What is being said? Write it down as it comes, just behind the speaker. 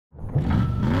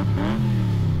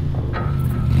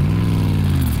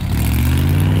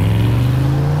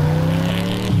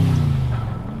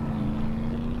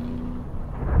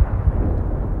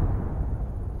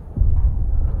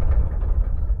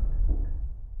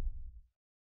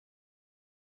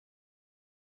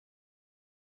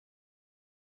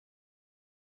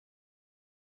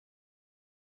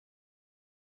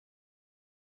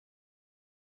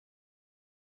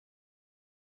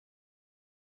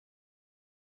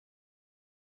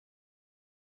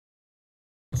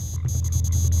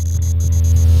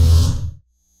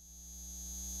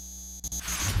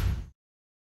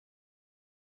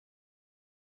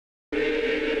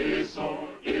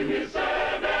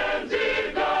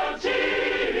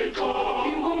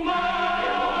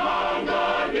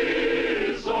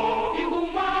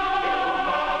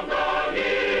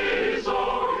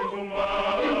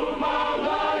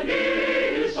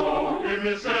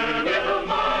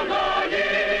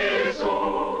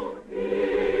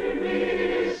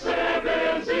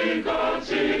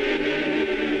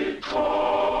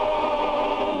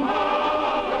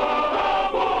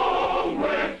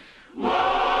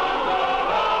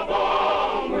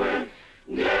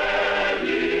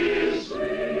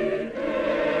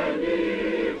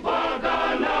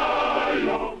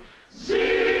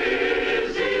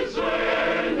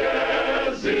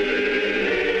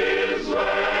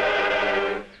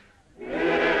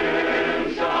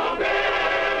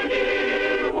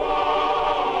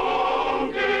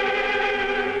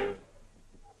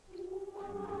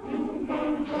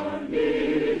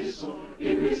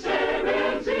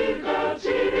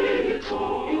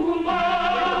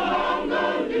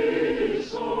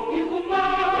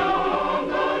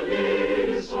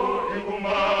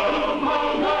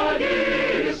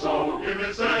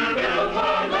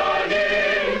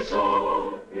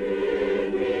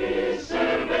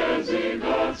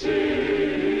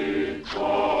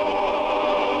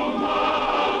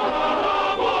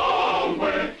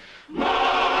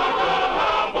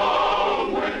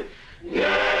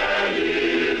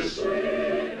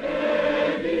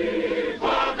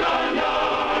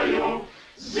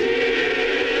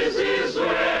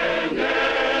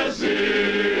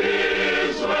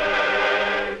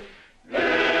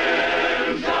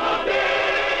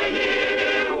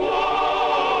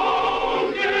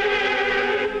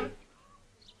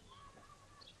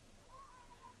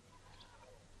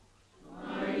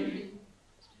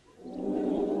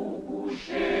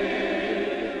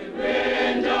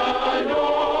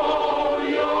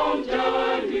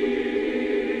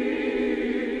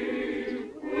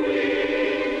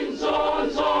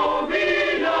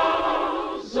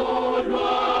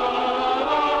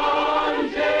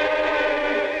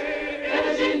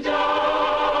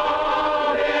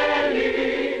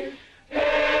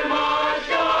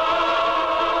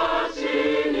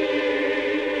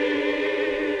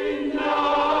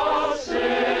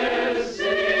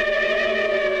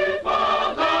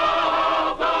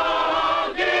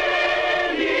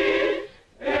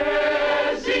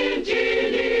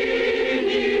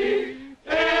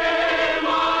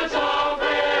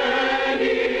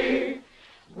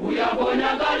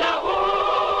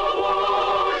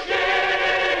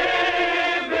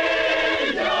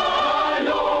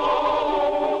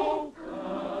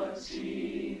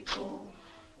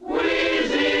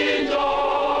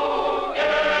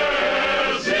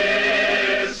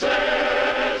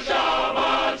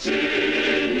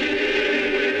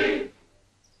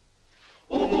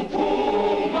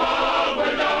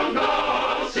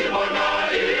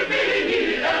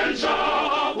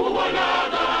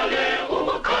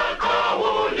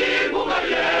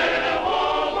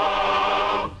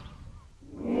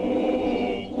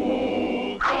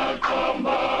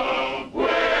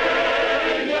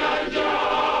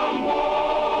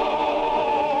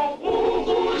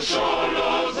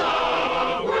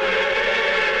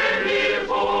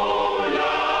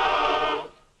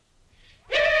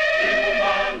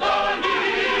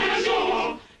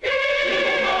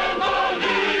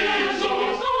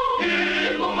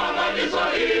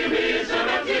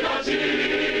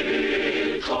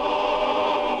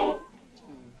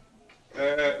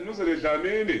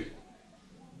Dlamini.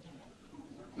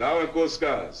 Nawe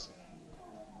nkosikazi.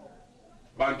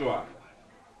 Bantwana.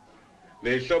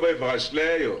 Nehlobo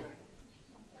evakashileyo.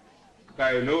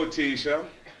 Kanye nothisha.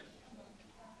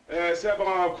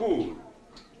 Siyabonga kakhulu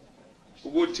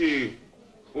ukuthi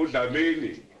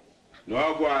uDlamini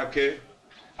nowakwakhe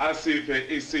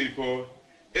asiphe isipho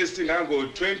esingango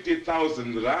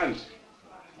 20,000 rand.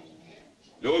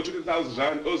 Lo 20,000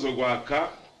 rand ozokwakha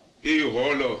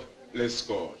ihholo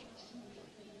lesikole.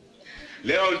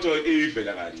 Leyo nto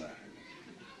ivela kancane.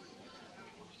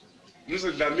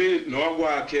 Dlamini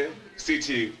nowakwakhe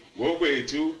sithi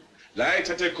ngokwethu la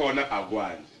ethathe khona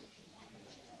akwani.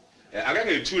 Ake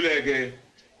ngithuleke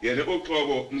yena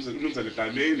uqobo umnumzane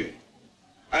Dlamini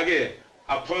ake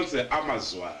aphonse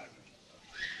amazwana.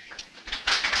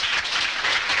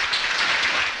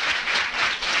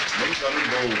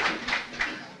 Nomzamo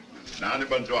nani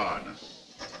bantwana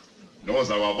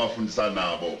noza wabafundisa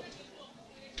nabo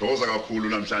thoza kakhulu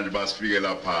namhlanje basifike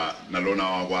lapha nalona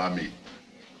wakwami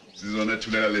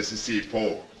sizonethulela lesi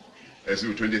sipho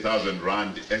esiku 20,000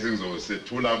 rand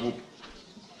esingizosethula ku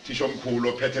thisha omkhulu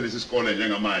ophethe lesi sikole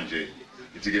njengamanje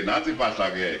ithi ke nathi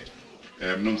impahla ke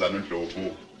mnumzane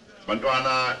uNdlovu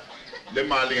bantwana le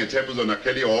mali ngethemba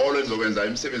uzonakhela ihholo enizokwenza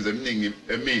imisebenzi eminingi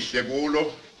emihle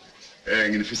kulo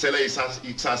nginifisela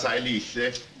ikusasa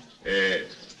elihle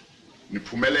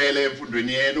niphumelele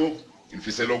emfundweni yenu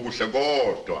ngifisela okuhle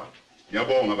kodwa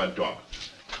ngiyabonga bantwana.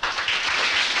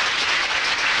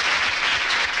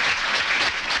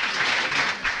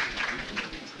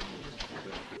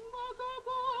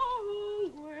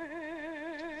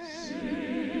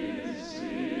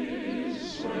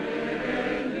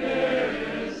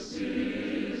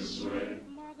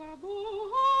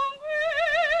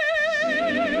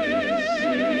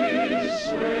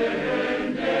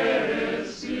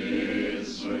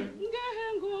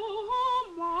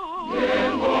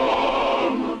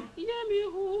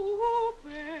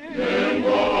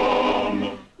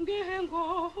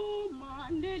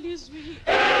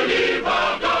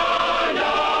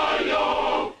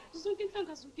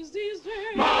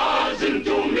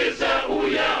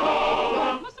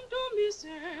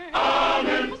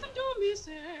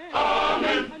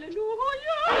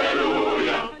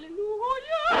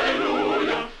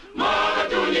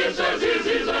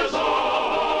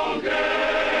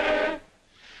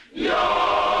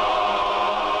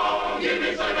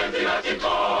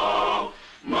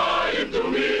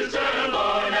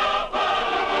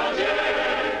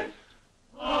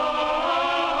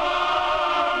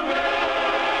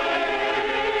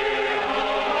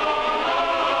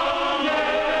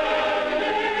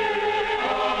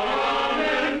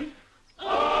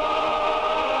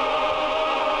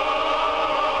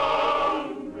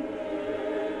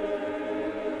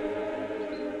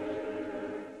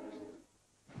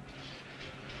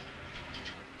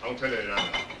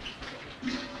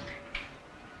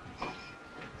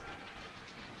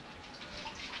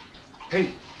 Hey,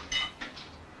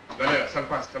 Daniela, sal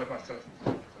pas.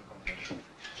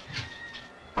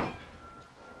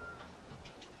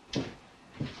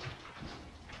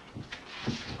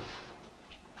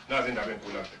 Nazi indaba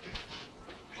enkulu lapha.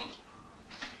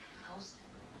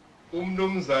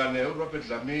 Umnumzane uRobert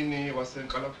Dlamini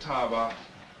waseNkalakuthaba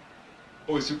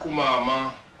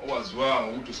oyisiqumama owaziwa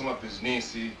ngokuthi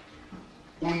usomabhizinisi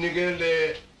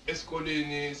unikele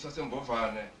esikoleni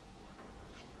saseMbovane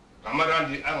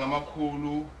amarandi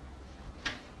angamakhulu.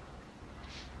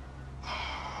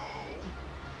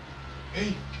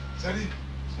 Hey, Sali,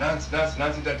 nansi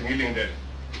intathe ngilindele.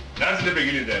 Nansi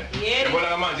lebekilindele.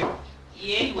 Yabona manje?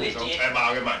 Yey wethe.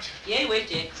 Sengiceba ke manje. Yey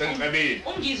wethe. Sengicebile.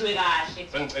 Ungizwe kahle.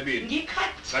 Sengicebile.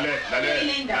 Ngikhathi.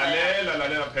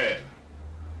 Lalela phela.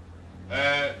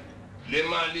 Le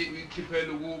mali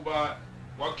uyikhiphela ukuba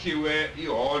wakhiwe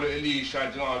ihholo elisha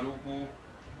njengalokhu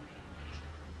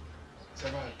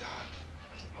sebadala.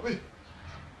 Abe.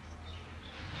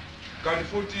 Kanti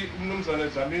futhi umnumzane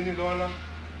Dlamini lona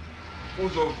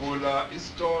uzovula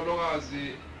isitolo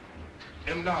kazi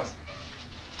eMlazi.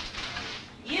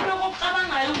 Yini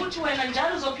okucabangayo ukuthi wena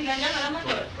njalo uzophila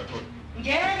njengalamadolo?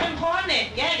 Ngeke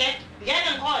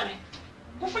ngikhone.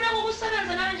 Kufuneka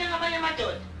ukusebenza nawe njengabanye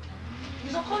amadoda.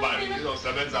 Ngizokhona mina.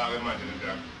 Ngizosebenza ke manje lento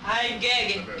yakho. Hayi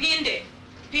ngeke,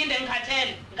 phinde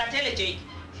ngikhathele Jake.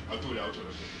 Awuthule.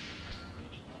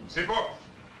 Sipho.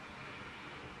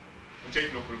 Ujake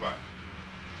lokhuluma.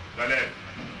 Lalela.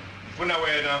 Ufuna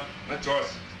wena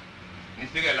noJosi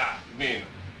nifike la mina.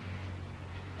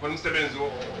 Khona umsebenzi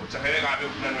ujahele kabi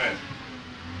ufuna wena.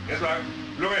 Yezwa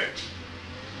lowe.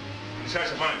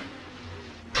 Nishasha manje.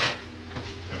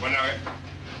 Yabona ke.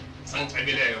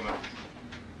 Sangicebeleke manje.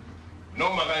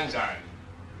 Noma kanjani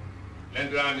Le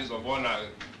nto lana izobona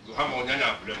uzohamba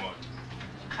ngonyanyaphu le moto.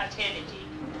 Khathele nje.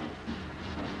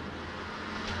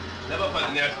 Laba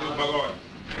phansi niyahlupha kodwa.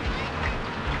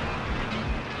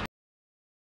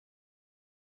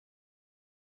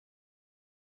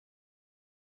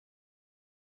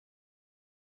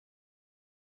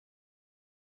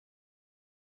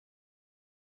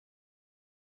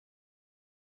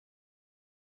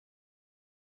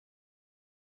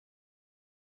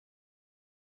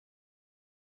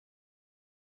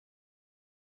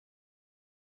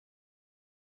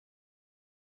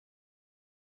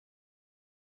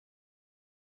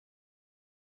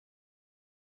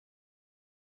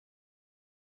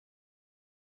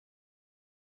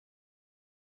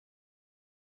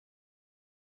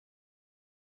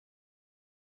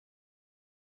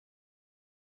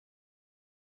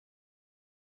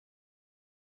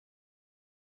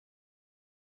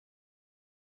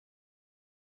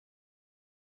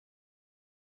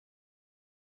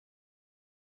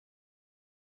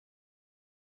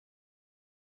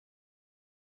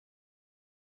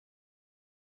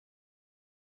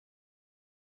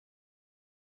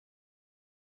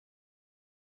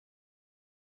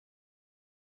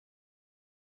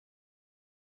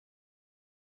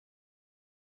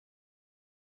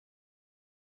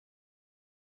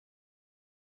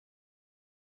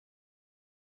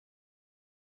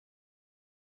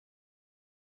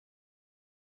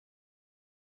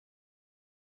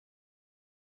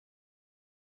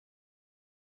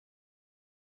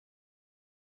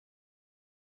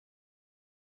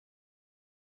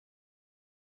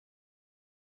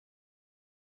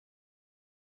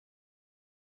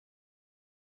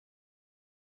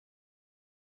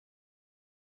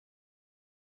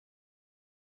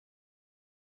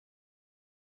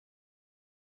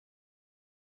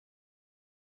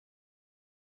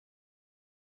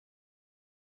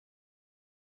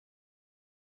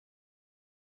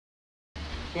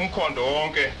 Umkhondo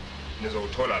wonke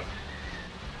nizowuthola la.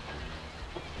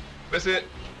 Bese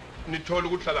nithola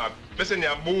ukuthi lapha bese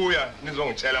niyabuya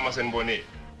nizongitshela uma senibonile.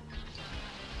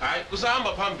 Hayi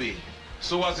usahamba phambili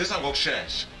sokwazisa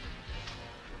ngokusheshsha.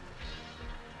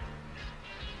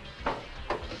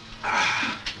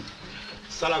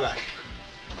 Sallah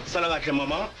kahle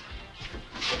mama.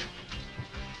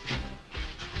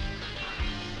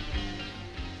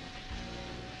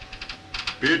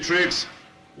 Beatrix,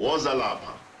 woza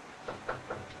lapha.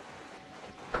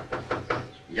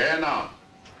 Ngena.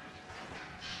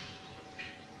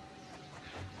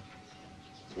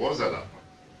 Woza lapha.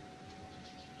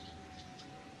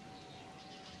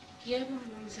 Yebo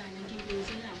mnumzane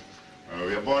ngibuzela.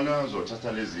 Uyabona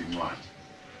uzothatha lezi incwadi.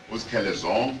 Uzikhele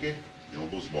zonke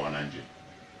njengoba uzibona nje.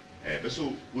 Bese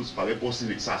uzifaka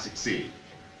eposini kusasa ekuseni.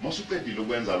 Mase uqedile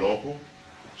ukwenza lokho,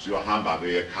 usuyohamba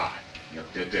ke ekhaya.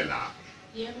 Ngiyakudedela.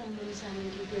 Yebo mnumzane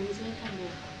ngibuzela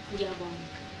lokho. Ngiyabonga.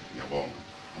 Ngiyabonga.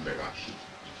 Hambe kahle.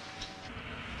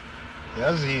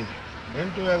 Yazini,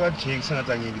 lento yakajiki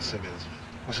sengathi angeke isebenze.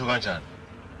 Kusho kanjani?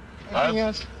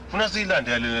 Hayi, Funa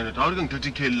siyilandele lento. Awuke ngithathe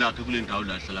ikheli lakhe kule ndawo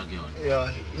la hlala kuyona.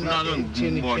 yeah, Funa ke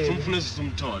ngibone, ufuna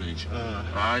sisumthole nje.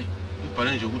 Hayi,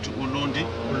 ubhale nje ukuthi uLondi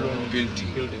building.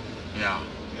 Yeah.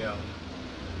 Yeah.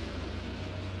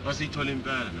 Basithola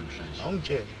impela namhlanje.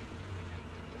 Awungitshela.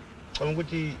 Cabanga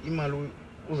ukuthi imali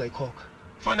uzayikhokha.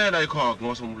 Fanele ayikhokhe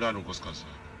ngoba sombulala unkosikazi.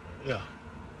 Yeah.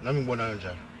 Nami ngibona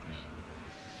kanjalo.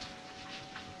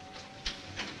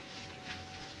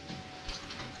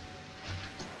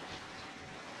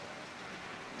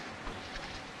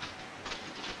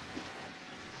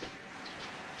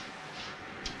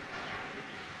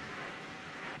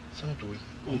 Sanadui,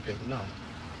 umphengu nawo.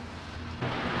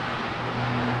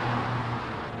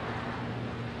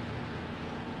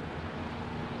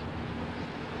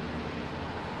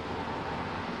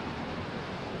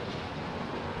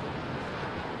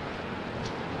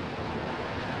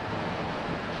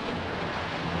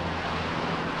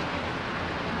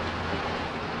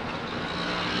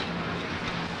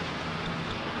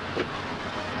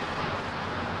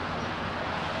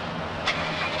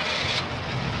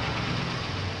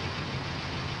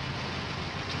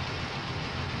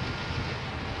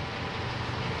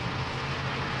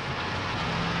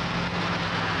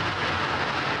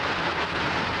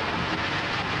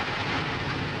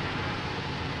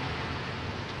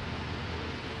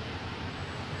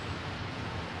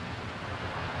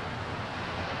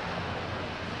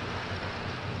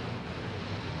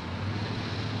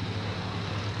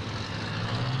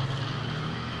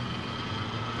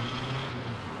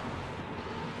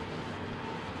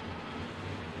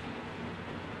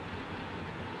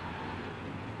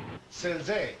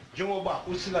 Senze njengoba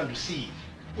usilandusile.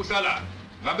 Uhlala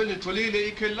ngabe nitholile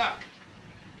ikheli lakhe.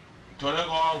 Ngithole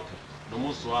konke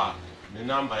nomuzi wakhe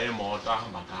nenamba yemoto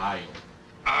ahamba ngayo.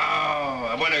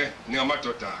 Yabona ke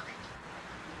ningamadoda ke.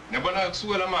 Niyabona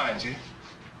kusukela manje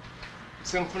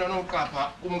sengifuna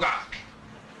noqapha kumkakhe.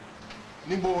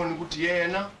 Nibone ukuthi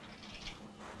yena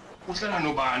uhlala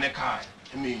nobani ekhaya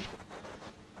emini.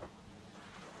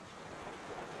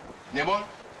 Niyabona?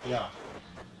 Ya.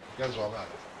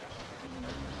 Yazwakala.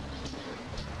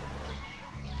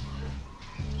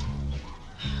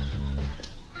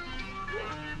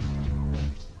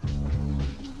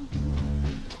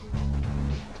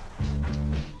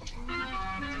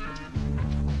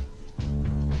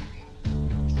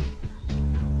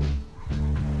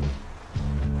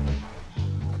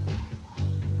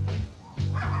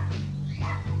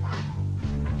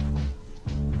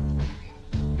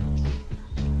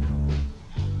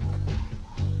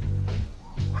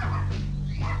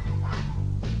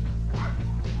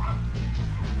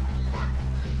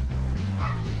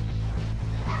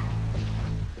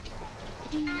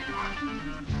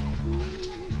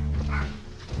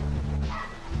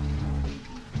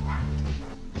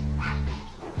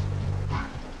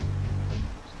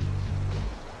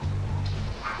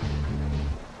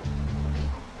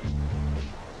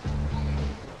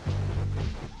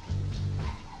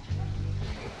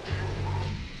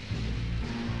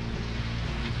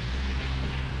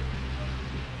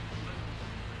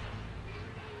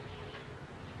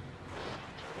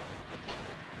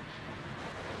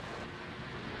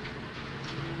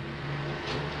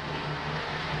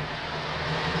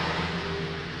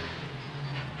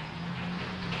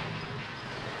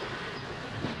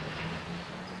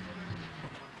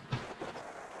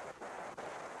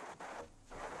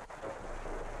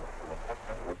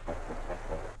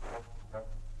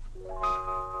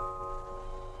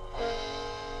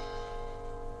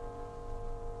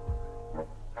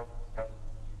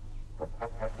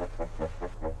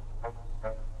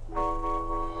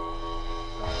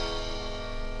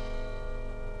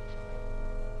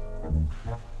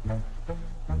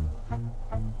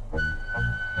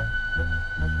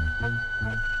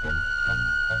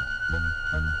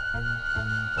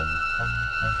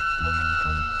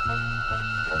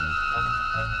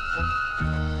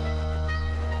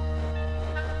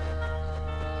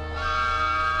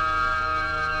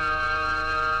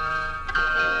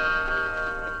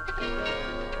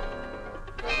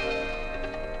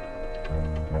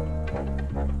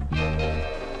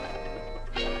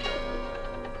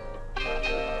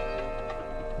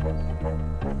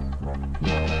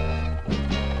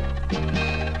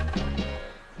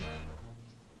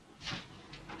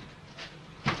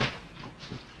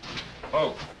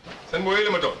 Senibuyile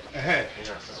madoda.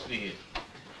 Sesifikile.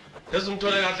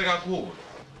 Ngizumthole kahle kakhulu.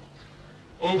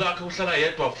 Umkakhe uhlala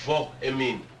yedwa vo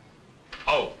emini.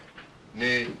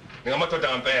 Ningamadoda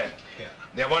ngempela.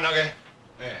 Niyabona ke?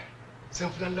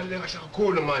 Sengifuna nilalele kahle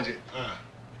kakhulu manje.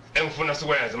 Engifuna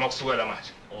sikwenze makusukela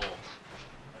manje.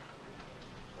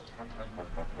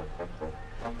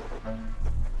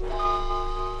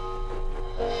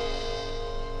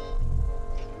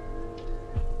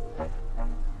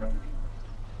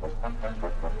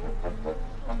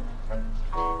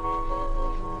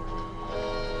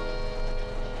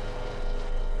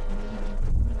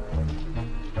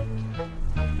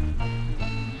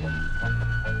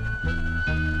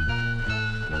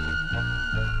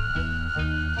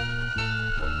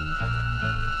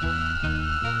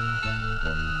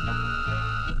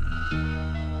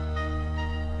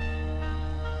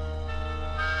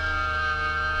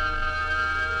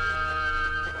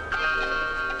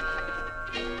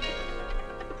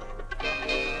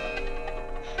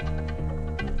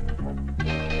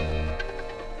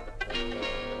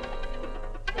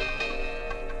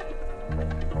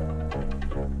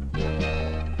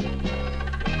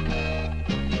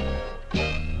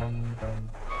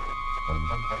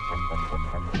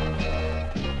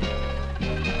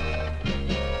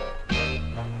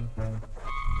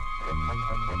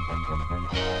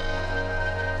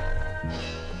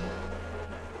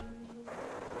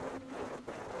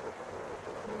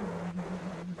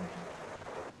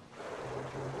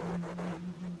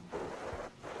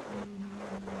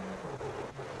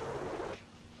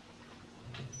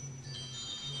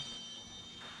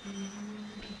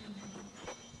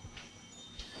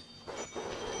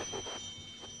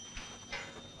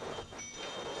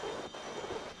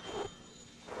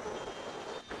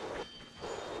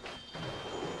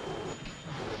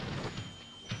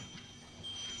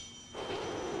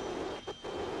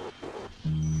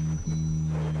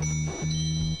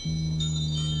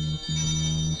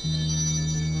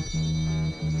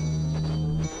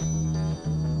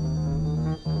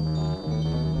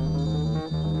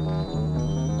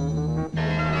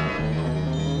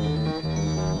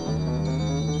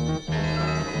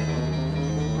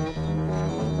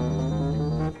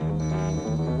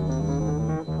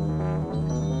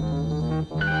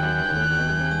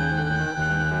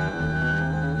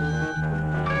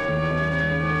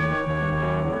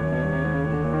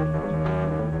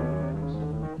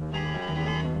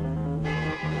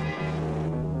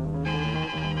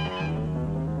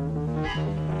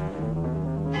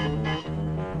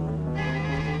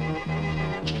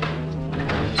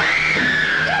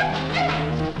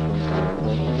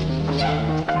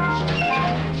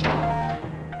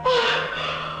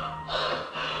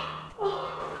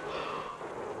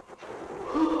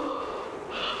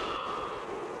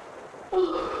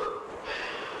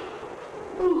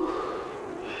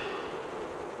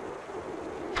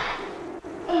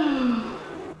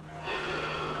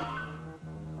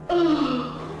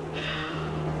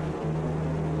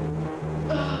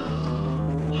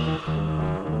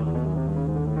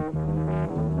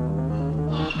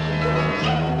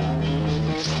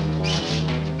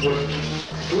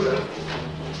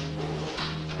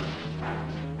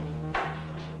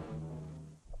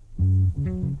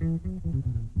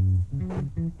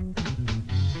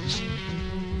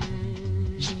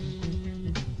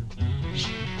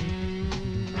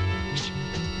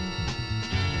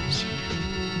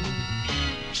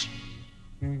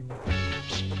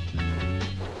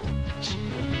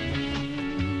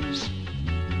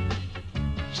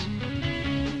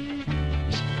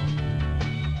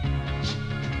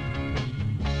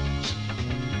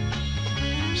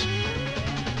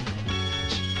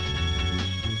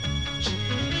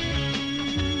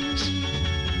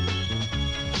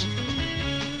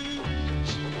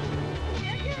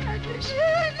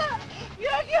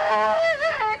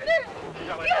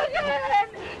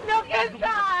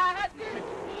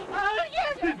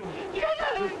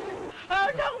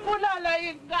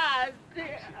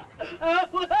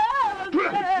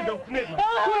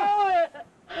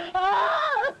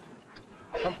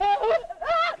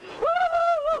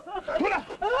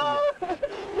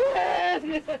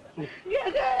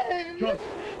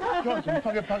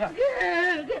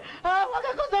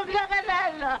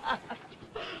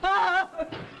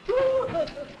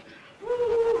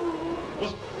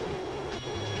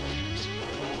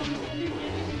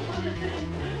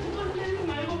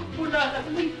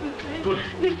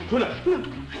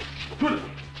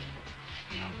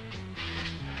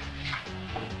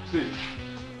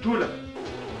 Thula.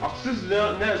 Akusizi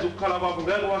neze ukukhala kwakho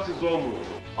ngeke wasizwa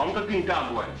umuntu. Awungeke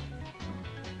intambo wena.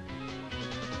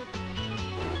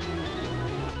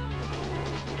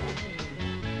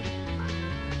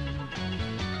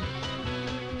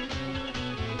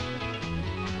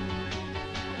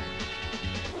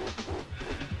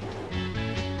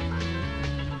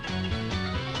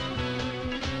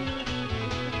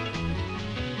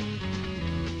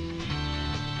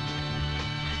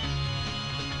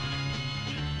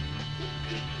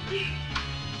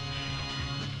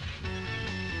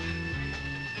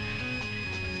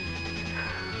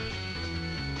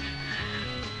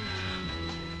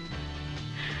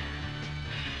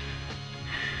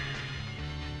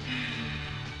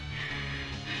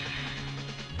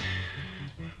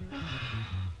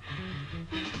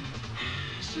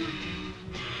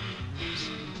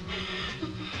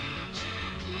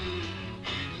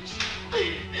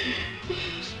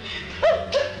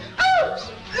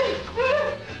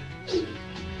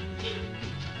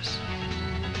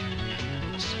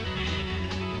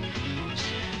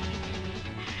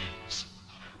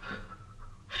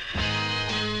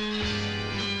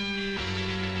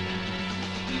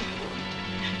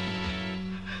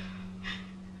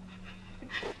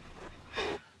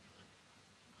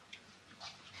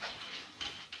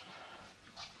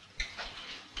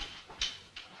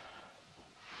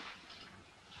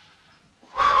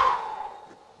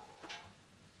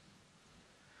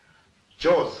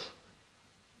 Jos,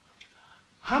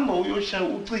 hamba uyoshaya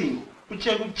ucingo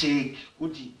utshela uJake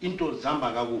ukuthi into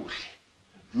zihamba kakuhle.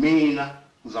 Mina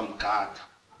ngizamgada.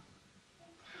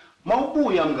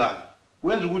 Mawubuya mngani,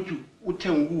 wenza ukuthi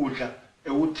uthenge ukudla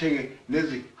ewuthenge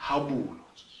nezihabulo.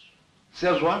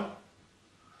 Siyazwana?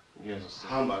 Yes.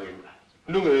 Hamba ke mngani.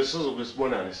 Kulungile sizobe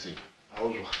sibonane sipho.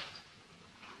 Awuzwa.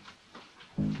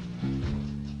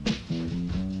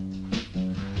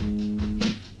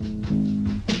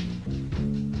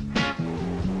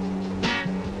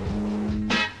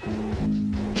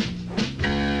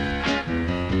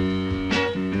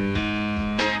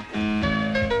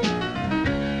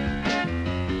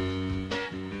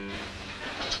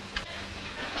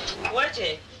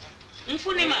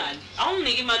 Ngifuna imali.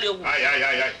 Awunginiki imali yokudla.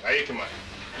 Ayikho imali.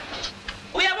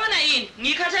 Uyabona yini?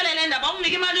 Ngikhathalele indaba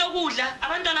awunginiki imali yokudla.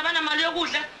 Abantwana banamali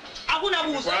yokudla.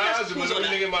 Akunabuzo Wazi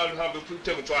unika imali uhambe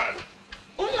uthenga utshwala.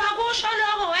 Ungakusho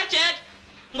lokho weJack.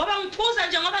 Ngoba ngiphuza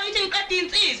nje ngoba ngithi ngiqeda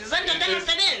insizwe zendoda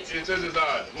engasebenzi. Insizwe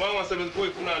zalo. Uma ungasebenzi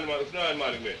uyifunani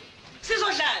imali kumina.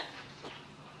 Sizodlala.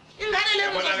 Ingane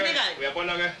le ngizosinikani?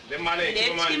 Uyabona ke le mali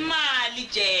ethu manje. Lethi imali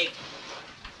Jack.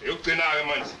 Uyogcina ke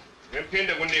manje.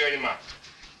 Ngiphinde kunika imali.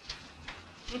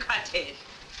 Ngikhathele.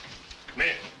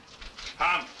 Me.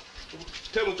 Hamba.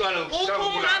 Thenga utshwala ngishaka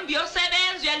ukula. Uhambe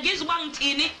uyosebenza uyangizwa uba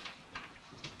ngithini?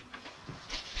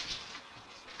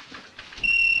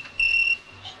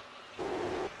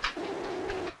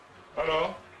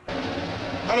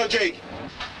 Hello Jake.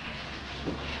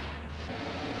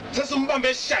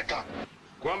 Sesimbambe shaka.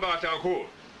 Kuhamba kahle kakhulu.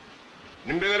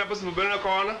 Nimbeke lapho sivubelana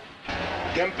khona.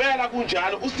 Ngempela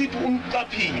kunjalo uSipho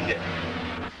umqaphile.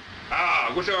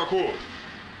 Kuhle kakhulu.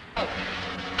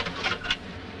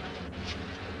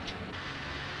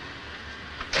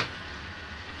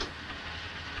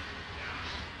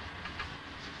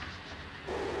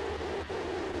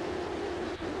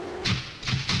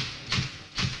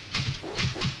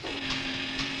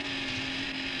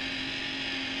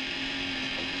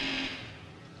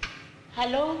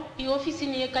 Hello,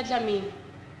 i-ofisini yeKadlamini.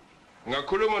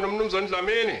 Ngakhuluma nomnumzane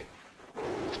Dlamini.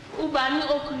 Ubani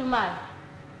okhulumayo?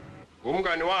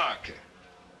 Umngane wakhe.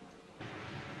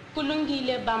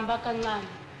 Kulungile bamba kancane.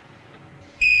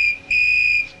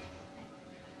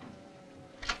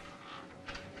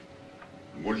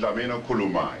 Ngudlamini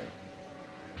okhulumayo.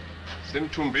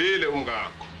 Simthumbile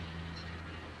umngakho.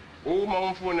 Uma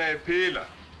umfuna ephila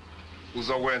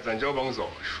uzokwenza njengoba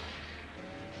ngizosho.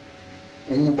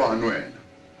 Ungubani wena?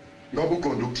 Ngabe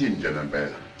uqonda ukuthini nje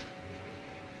lempela?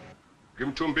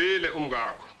 Ngimthumbile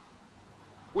umngakho.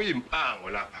 Uyimpango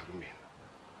lapha kumina.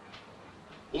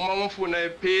 Uma umfuna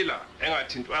ephila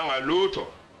engathintwanga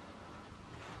lutho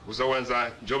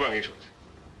uzokwenza njengoba ngisho nje.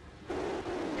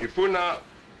 Ngifuna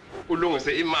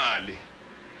ulungise imali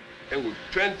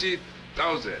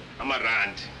engu-20,000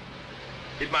 amarandi.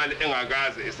 Imali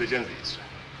engakaze esetshenziswe.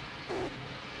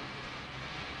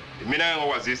 Mina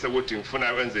ngiyakwazisa ukuthi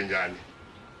ngifuna wenze njani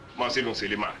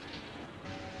masilungisela imali.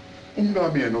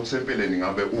 Umngami yena okusempeleni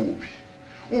ngabe uphi?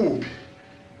 Uphi?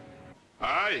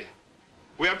 Hayi.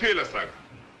 Uyaphila saka.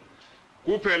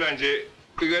 Kuphela nje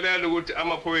qikelela ukuthi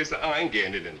amaphoyisa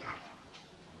angayingene le ndawo.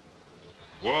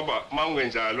 Ngoba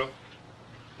mangenjalo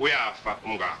uyafa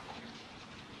umngakho.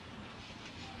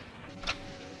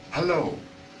 Hello.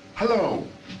 Hello.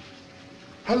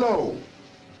 Hello.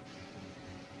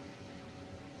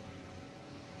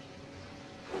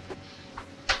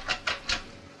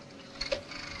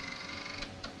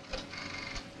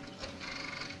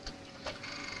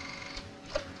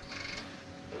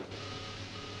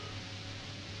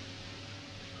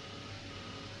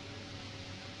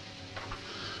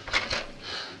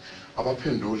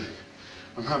 Abaphenduli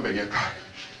angihambe ngekhaya.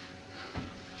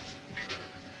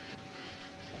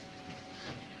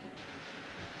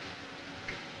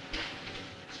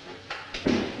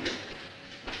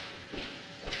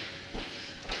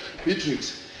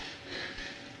 Beatrix,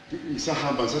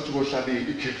 ngisahamba ngisathi kohlala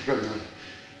ikhekhe kancane.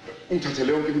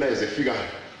 Ungithathele yonke imilayezo efikayo.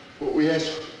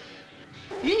 Uyezwa?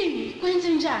 Yini, kwenze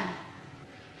njani?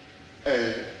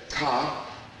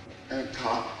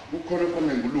 Cha, kukhona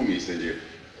konke ngikulungise nje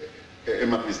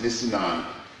emabhizinisini ami.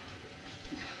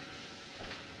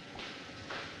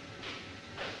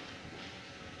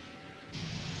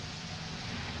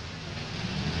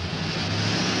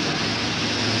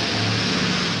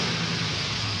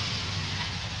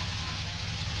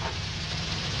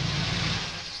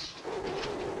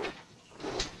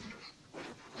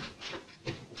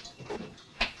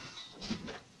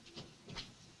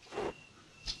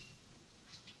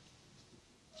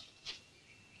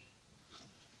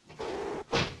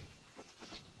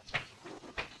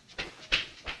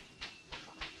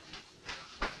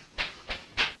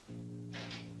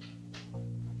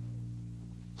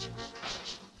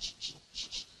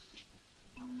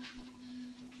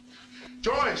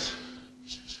 Joyce!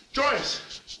 Joyce!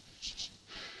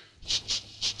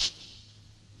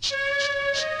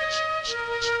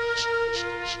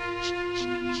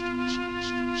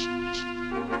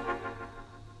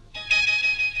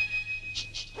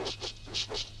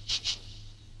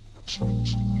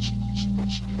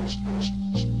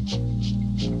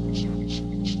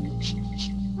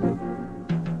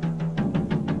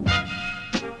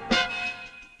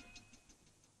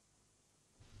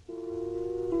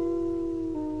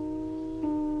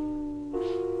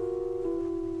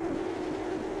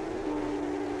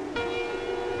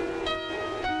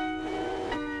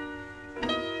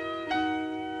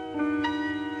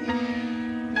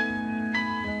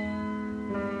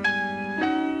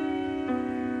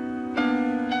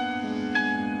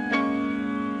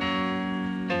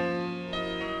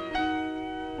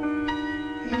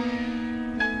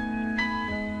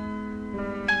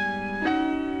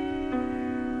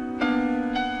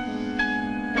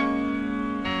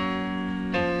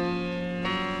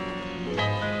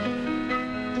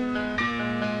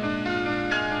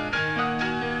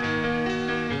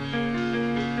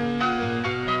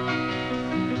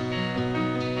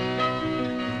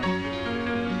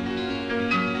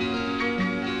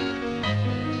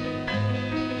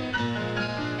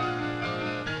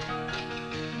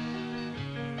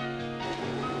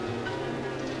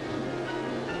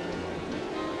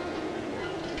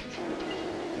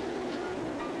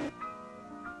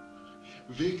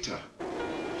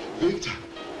 Victor,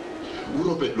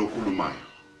 uRobert lo khulumayo.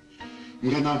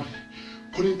 Nganami,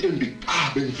 khona into embi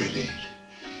bengivelele.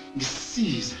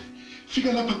 Ngisize.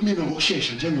 Fika lapha kumina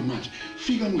ngokusheshsha njengamanje.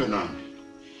 Fika mnganami.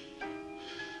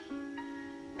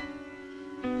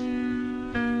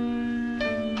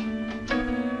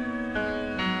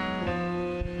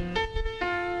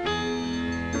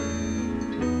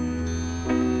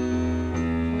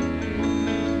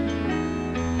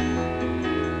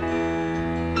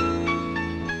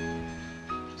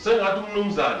 Sengathi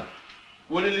umnumzana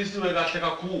welelisiwe kahle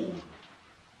kakhulu.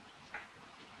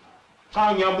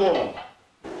 Cha ngiyabonga.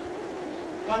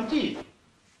 Kanti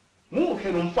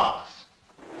muhle nomfazi.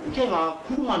 Ngike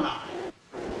ngakhuluma naye.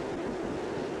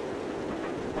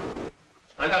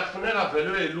 Angakufuneka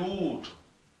velwe lutho.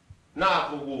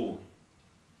 Nakho ku.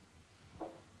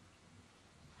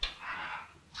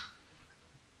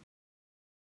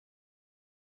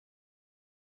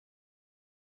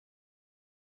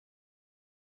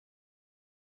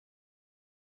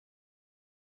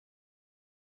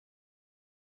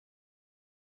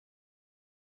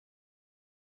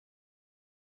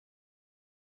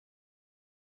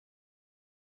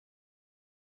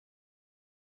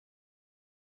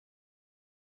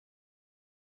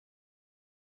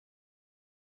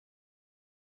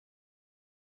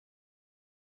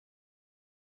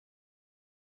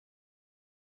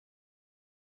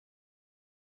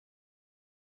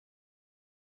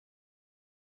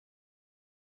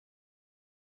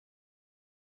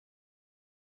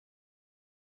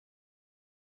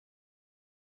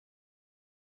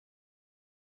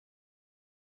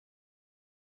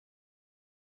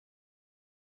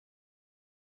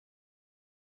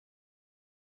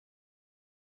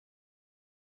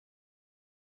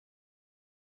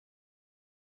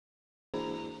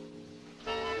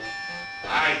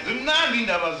 Zimnandi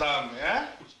indaba zami,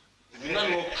 Mina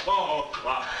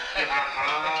ngokuxoxa.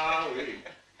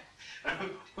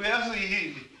 Uyazi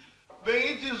yini?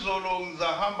 Bengithi izolo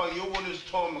ngizahamba ngiyobona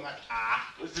isithombe ngathi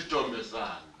Isithombe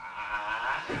sami.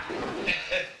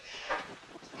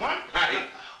 Man,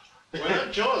 wena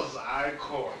Jones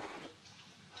ayikhona.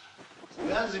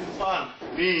 Uyazi mfana,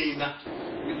 mina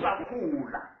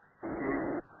ngisakhula.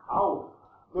 Hawu,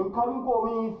 bengikhala inkomo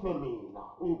ife mina.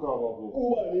 Ungaba bo.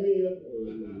 Uba mina.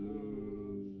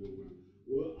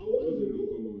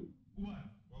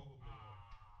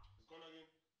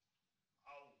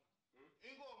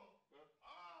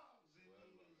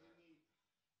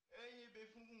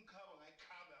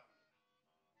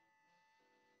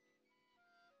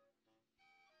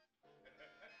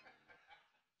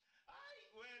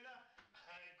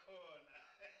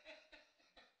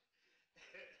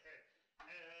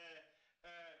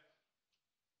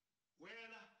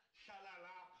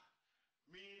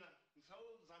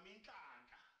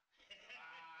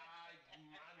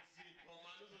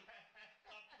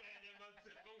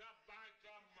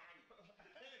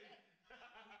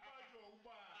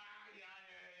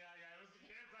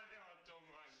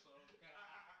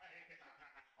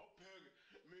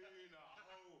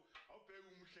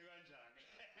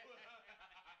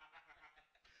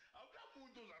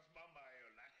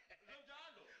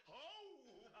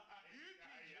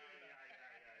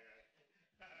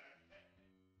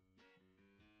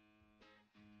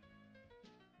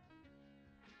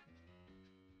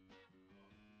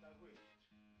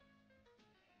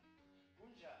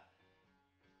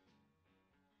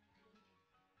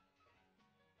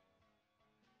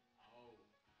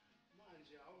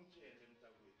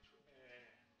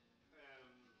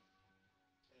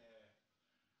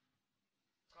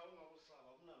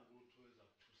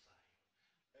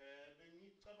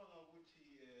 Bengicabanga ukuthi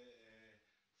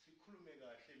sikhulume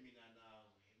kahle mina nawe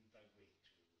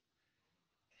mntakwethu.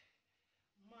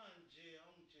 Manje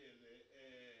awungitshele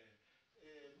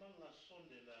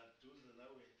mangasondela duze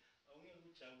nawe awungeke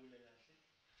ujabule kahle.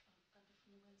 Kanti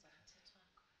ufuna ukwenza umthetho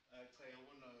wakho? Cha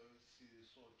yabona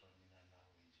sisodwa mina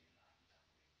nawe nje la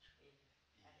mntakwethu.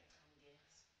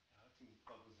 Angiyezi. Athi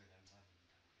ngiqabuze kancane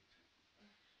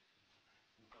mntakwethu.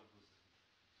 Ngiqabuze.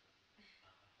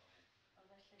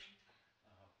 Abahle.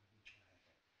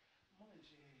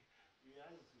 Manje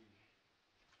uyazi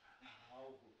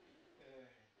hawu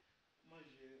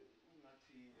manje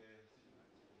ungathi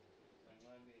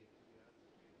kancane uyazi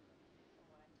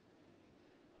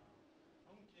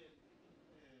awungitshela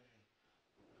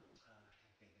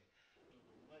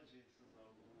cha manje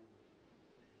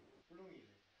kulungile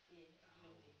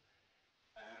Kulungile.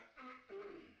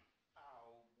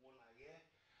 awubona ke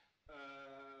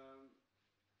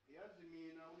yazi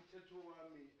mina umthetho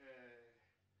wami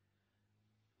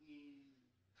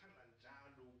ngithanda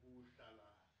njalo ukuhlala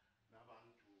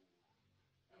nabantu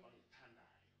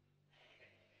abangithandayo.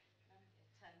 Ngiyethanda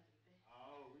impela.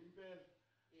 Hawu impela.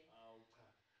 Yeah. Hawu cha.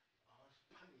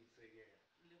 Awusiphangise ke.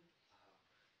 Kulungile.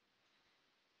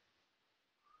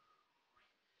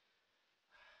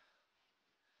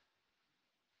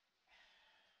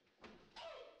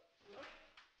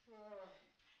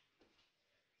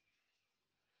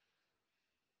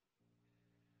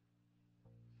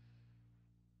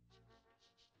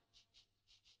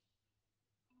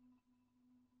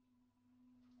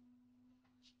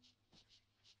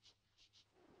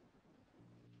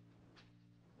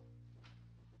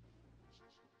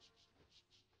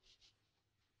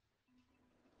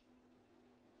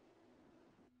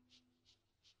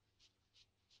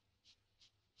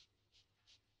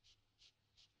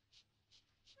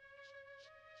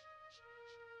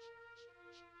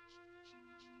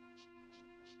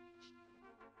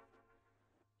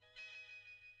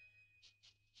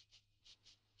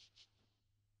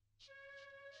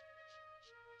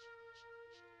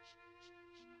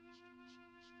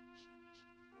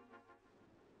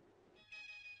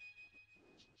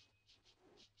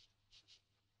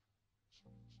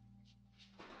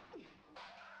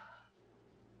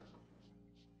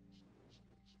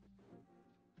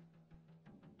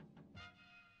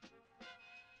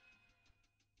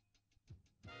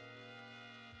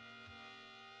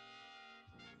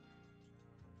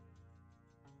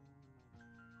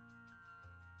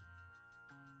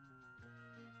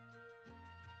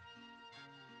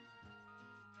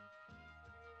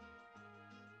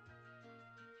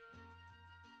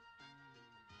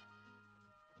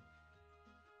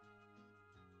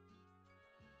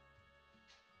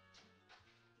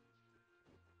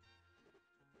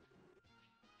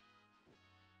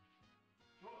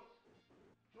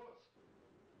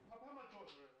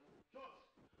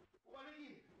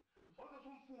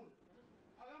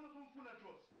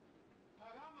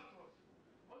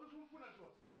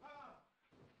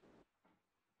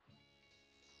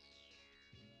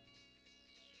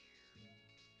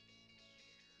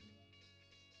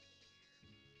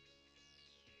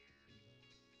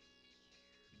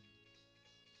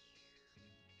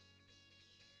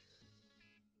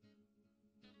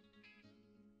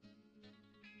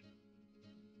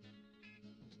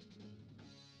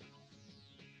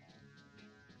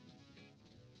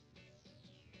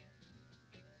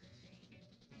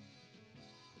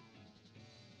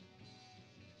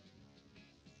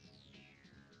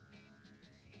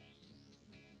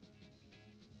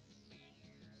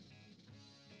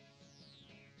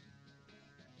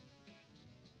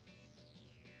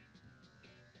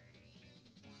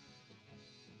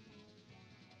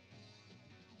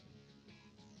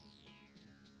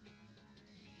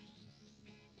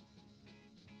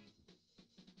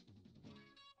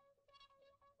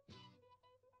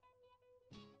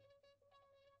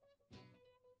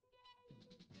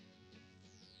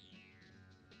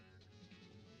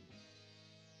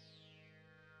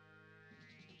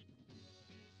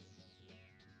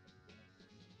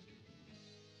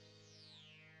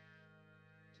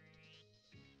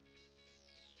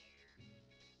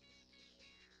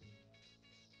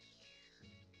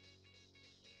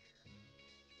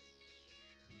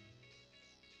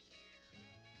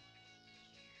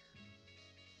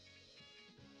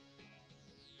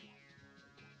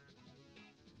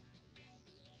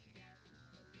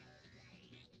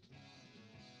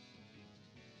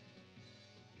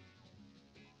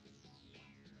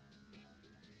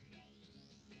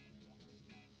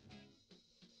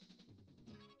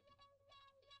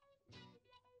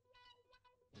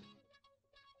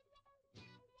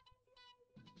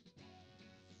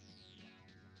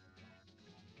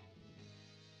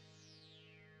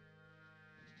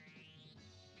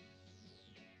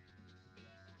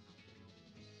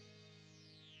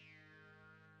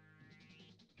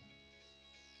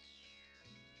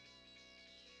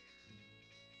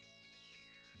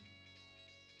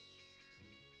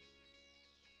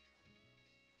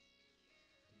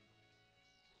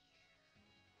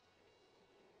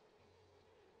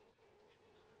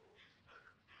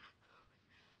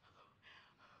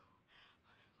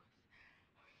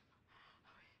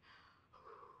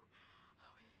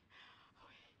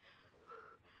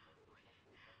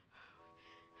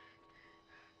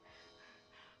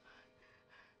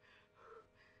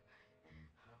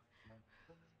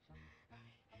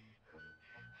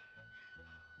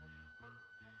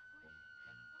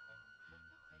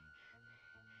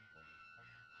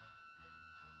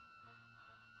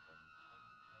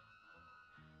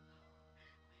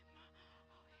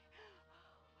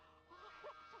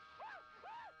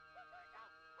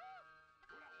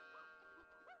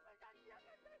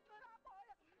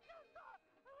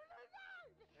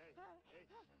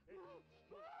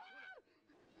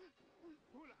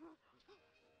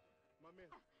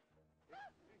 mamela.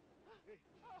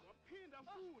 Waphinda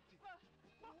futhi.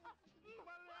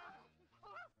 Ubaleka.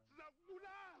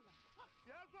 Sizakubulala.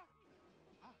 Yezwa?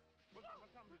 Ha,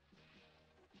 basambe.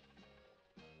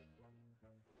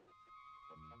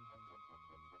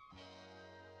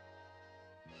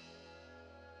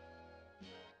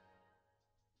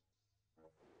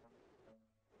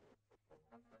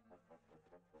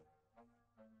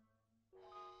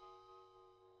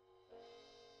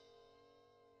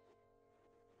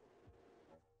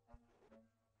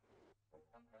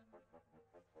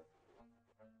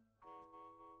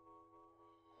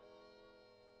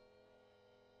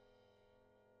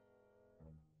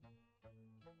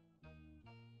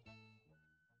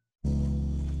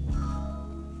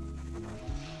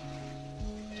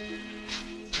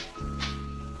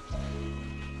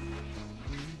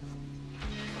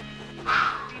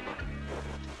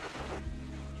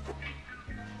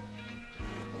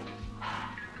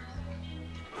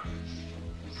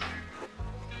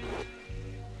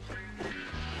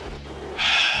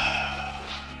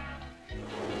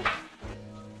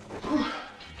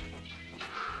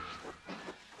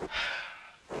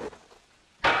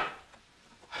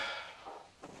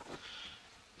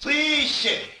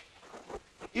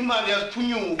 Imali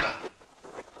yasiphunyuka.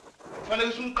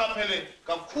 Kufanele simqaphele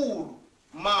kakhulu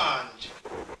manje.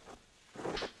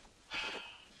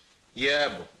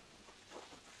 Yebo.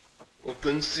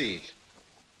 Uqinisile.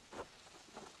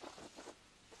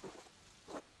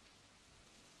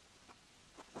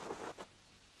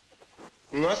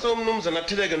 Ngase umnumzana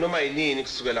athileke noma yinini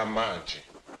kusukela manje.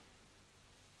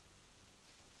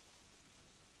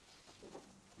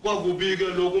 Kwakubike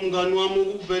lokhu umngani wami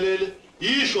ukuvelele.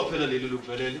 Yishwa phela leli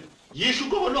lokuvelele. Yisho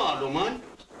uqobolwalo manje.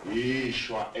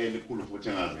 Ishwa elikhulu futhi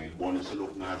engaze ngibone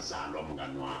selokhu ngazalwa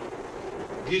mngani wami.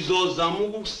 Ngizozama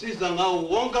ukukusiza ngawo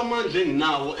wonke amandla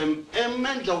enginawo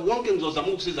emandla wonke ngizozama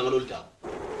ukukusiza ngalolu daba.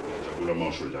 Ngijabula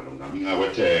mawusho njalo mngani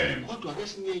ngingakwethemba. Kodwa ke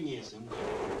sinyenyeze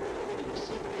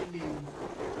mngani.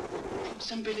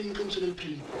 Sempeleni iqiniso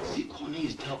leliphelile. Zikhona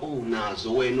izitha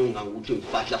onazo wena ongangukuthi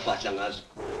ngifahla ngazo.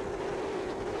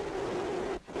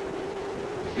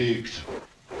 Victor.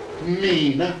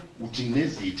 Mina uthi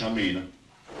nezitha mina.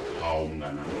 Hawu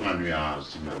mngani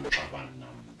uyazi mina ngixabana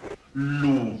nami.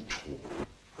 Lutho.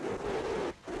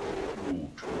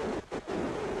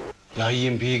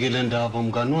 Yayimbike le ndaba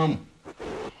mngani wami.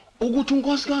 Ukuthi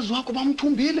unkosikazi wakho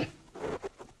bamthumbile.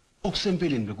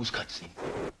 Okusempeleni bekusikhathi sini.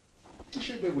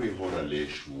 Cishe bekuyihora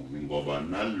leshumi ngoba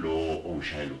nalo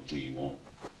ongishayela ucingo.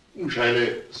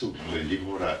 Ungishayele sokudlule nje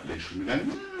ihora leshumi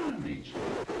kancane nje.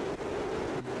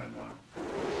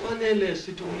 Fanele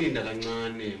sithi ukulinda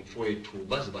kancane mfowethu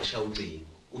baze bashaya ucingo.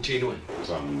 Uthini wena?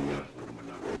 Ngiyavuma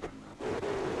lapho.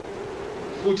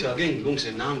 Futhi ake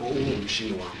ngilungise nango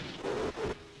ungumshini wami.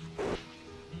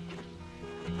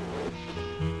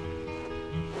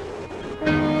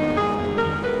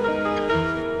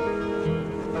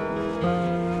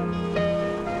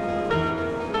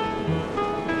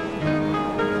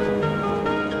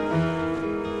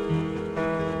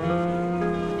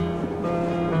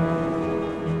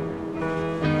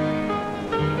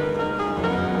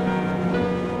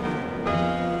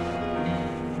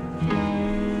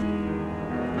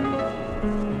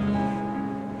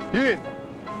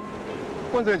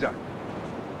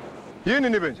 Yini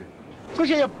nibe nje?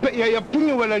 Kushe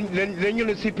yaphunyuka le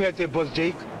nyoni siphethe boss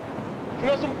Jake.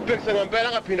 Ngase umbhekise ngempela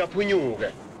angaphinda aphunyuke.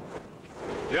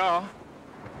 Ya.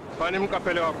 Fanele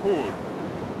imqaphele kakhulu.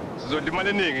 Sizodimala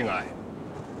eningi ngaye.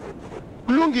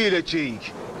 Kulungile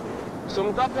Jake.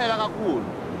 Somqaphela kakhulu.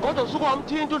 Kodwa usuku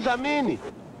wamthinta uDlamini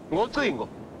ngocingo.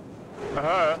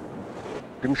 Aha.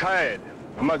 Ngimshayele.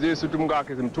 Amazisi ukuthi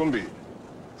umkakhe simthumbile.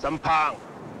 Samphanga.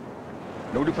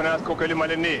 Nokuthi kufanele sikhokhele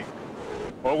imali eningi.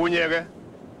 Okunye ke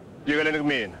yikeleni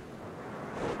kumina.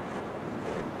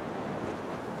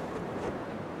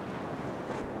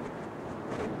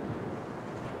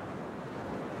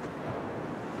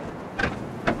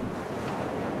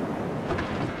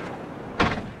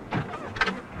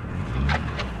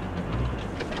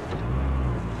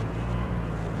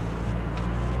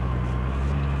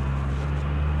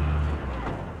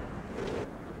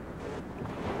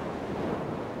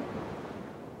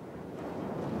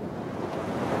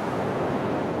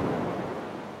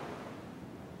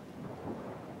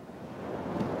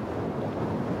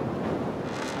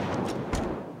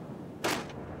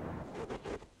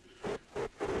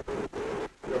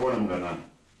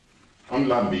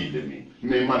 Angilambile mina.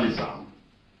 Nemali zami.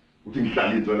 Uthi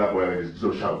ngihlaliswe lapho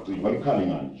zizoshaya ucingo. Alikhali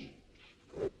ngani nje.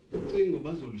 Ucingo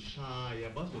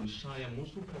bazolishaya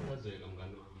musu ukhathazeka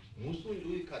mngani wami. Musu nje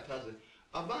uyikhathaze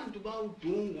abantu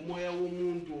bawudunga umoya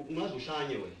womuntu ungaze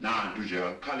uhlanye wena. Nantu nje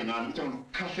akhali ngani ukuthi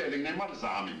ngikhahlele ngemali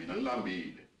zami mina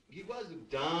ngilambile. Ngikwazi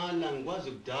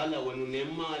kudala wena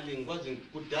unemali ngikwazi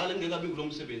kudala ngekabi kulo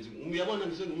msebenzi. Uyabona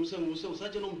ngise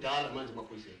usatshe nomdala manje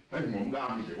emaphoyiseni.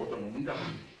 Ngumngami nje kodwa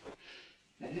ngumngami.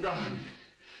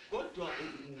 Kodwa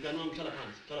ngani wami hlala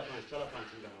phansi ngani wami.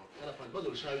 Hlala phansi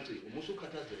bazoshaya ucingo. Musu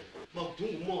ukhathazela.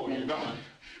 Bakudunga umoya. Ngumngami.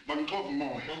 Bangixova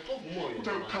umoya.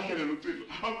 Uthe ukhahlele ucingo.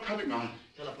 Awukhali ngani?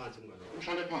 Hlala phansi mngani wami.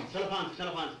 Uhlale phansi.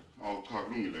 Hlala phansi. Awu cha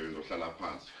kulungile ngizohlala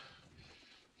phansi.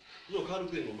 Uzokhala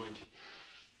ucingo manje.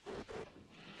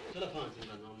 Hlala phansi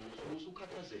mngani wami. Musu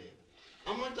ukhathazela.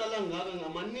 Amacala ngabe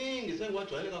ngamaningi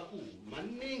sengiwajwayele kakhulu.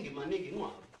 Maningi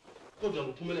inqwaba. Kodwa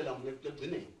ngiphumelela mina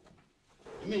ekugcineni.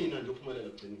 Mina nje uphumelela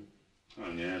ekugcineni.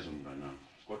 Angiyezwa mngani wami.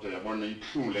 Kodwa yabona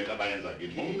ibuhlungu lento abayenza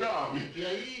kimi. Ngumngami.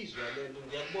 Ngiyayizwa lento,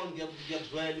 ngiyakubona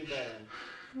ngiyakuzwela impela.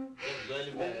 Ngiyakuzwela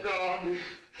impela. Ngumngami.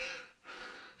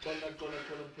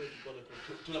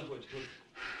 Thola mfowethu.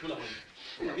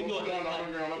 Indoda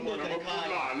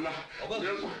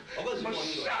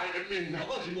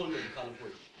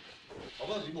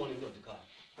Akazibona indoda ekhaya.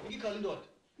 Ngikhala indoda.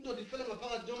 Indoda iphela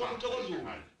ngaphakathi njengoba uThokozulu.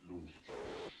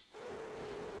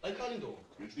 Ayikhali indoda.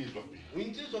 Ngisizwa mina.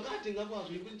 Uyinsizwa kade ngakwazi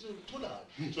uyinsizwa ukuthula.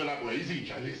 Ngithola kuba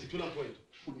izinja lezi. Thula mfowethu.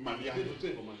 Futhi imali yami.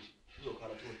 Ucingo manje.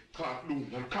 Uzokhala thula. Cha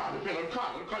kulungile ukhala phela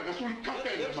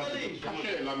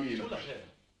ngasulikhahlela mina. Thula phela.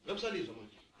 Ngiyabusalizwa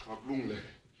manje. Cha kulungile.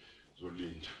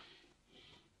 Zolinda.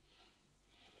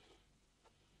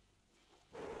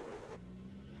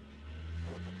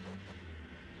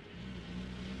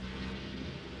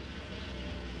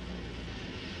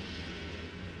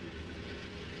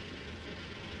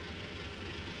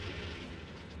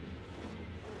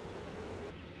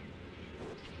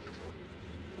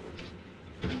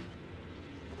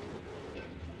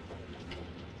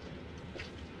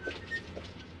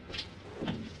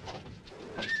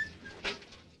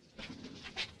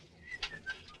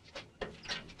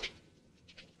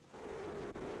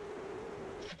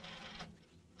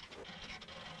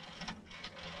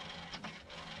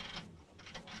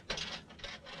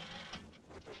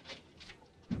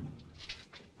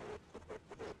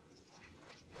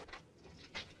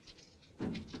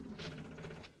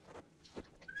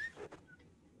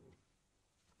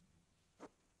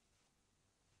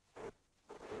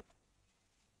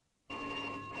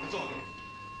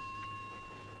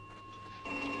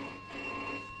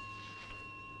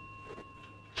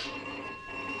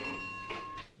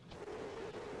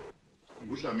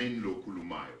 Udlamini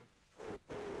lokhulumayo.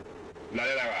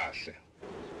 Lalela kahle.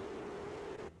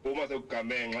 Uma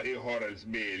sekugamenxa ihora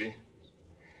lesibili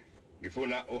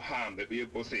ngifuna uhambe uye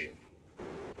eposini.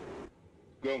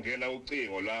 Kuyongena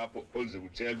ucingo lapho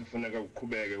oluzokutshela kufuneka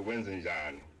uqhubeke ukwenze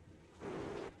njani.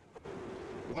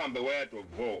 Uhambe wedwa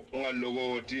vo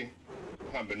ungalokoti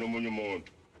uhambe nomunye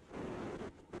umuntu.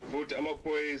 Futhi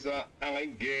amaphoyisa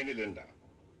angayingeni le ndawo.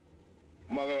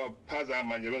 Uma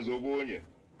kaphazama nje benzokunye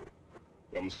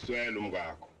yamswela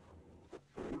umngakho.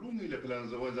 Ulungile phela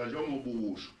ngizokwenza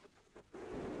njengobusho.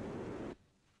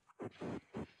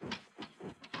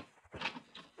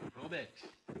 Robert,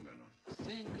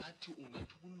 sengathi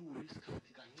ungathukulula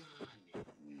isikhathi kancane.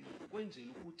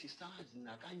 Kwenzela ukuthi sazi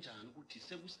na kanjani ukuthi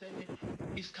sekusele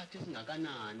isikhathi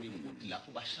esingakanani ukuthi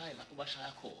lapho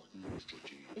bashaya khona.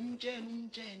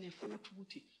 Umtshene futhi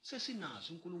ukuthi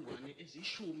sesinazo inkulungwane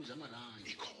ezishumi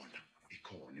zamarandi. Ikhona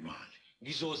imali.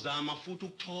 Ngizozama futhi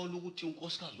ukuthola ukuthi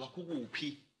unkosikazi wakho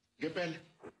kuphi. Ngempela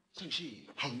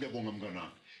sengishilo. Hawu ngiyabonga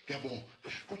mnganami. Ngiyabonga.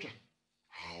 Kodwa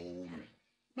hawume.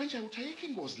 Manje uthayikho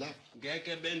ingozi lapho.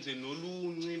 Ngeke benze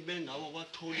nolunci bengawo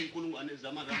kwathola inkulungwane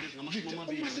zamarandi ezingamashumi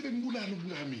amabili. Uma sebengibulala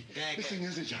umngami bese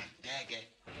ngenze njani? Ngeke.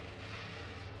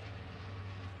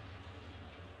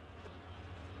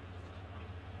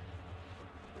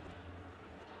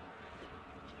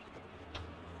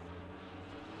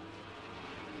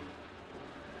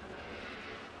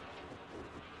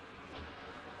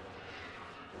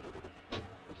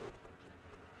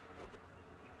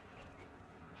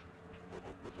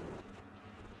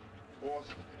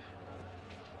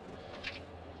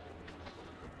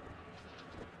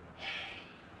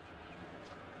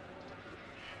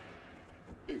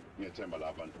 Ngiyethemba la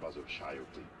abantu bazoshaya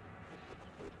ucingo.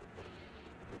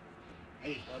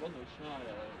 Hey,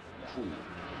 Abazoshaya. khulu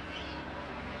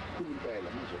impela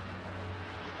manje.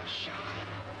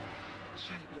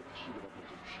 Shaya kule bashilo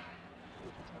bazoshaya.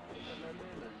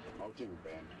 Awuthengi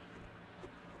ibhena.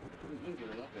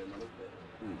 Ngingena ngabhema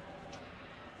lokubhema.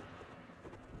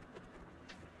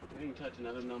 Ngithathe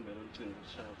nalo number locingo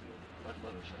ushaya kulo. Bathi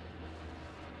bazoshaya.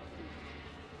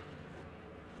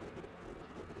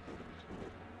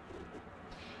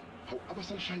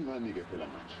 Basalishayani-ke phela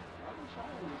manje.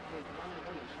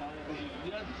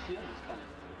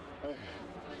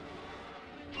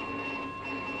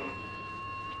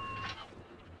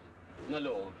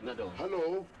 Nalo.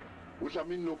 Hello,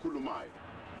 uHlamini nokhulumayo.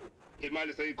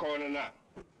 Imali seyikhona na?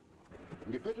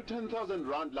 Ngiphethe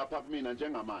 10,000 rand lapha kumina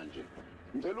njengamanje.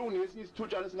 Ngicela unginike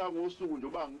isithutshana esingangosuku nje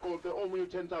uba ngiqoqe omunye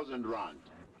 10,000 rand.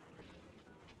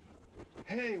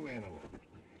 Hey wena.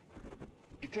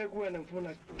 Ngithe kuwena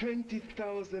ngifuna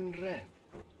 20,000 rand.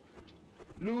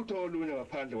 Lutho olunye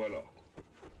ngaphandle kwalokho.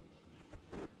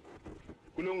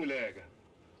 Kulungileka.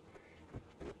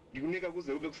 Ngikunika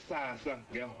kuze ube kusasa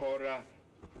ngehora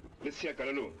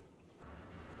lesishiyagalolunye.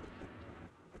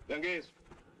 Yangizwa.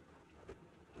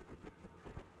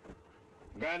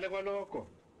 Ngale kwalokho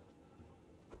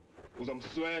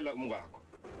uzamswela umngakho.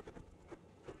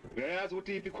 Uyayazi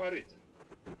ukuthi iphi ikhwarithi?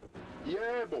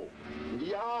 Yebo,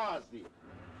 ngiyazi.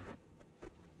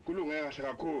 Kulunge kahle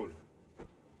kakhulu.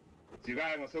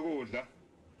 Sikaya ngasekudla.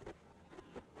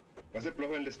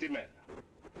 Ngasebhlokweni lestimela.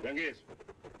 Yangizwa.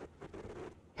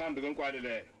 Phambi kwenkwali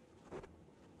leyo.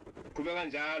 Qhubeka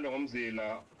njalo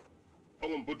ngomzila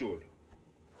ongumbhudulo.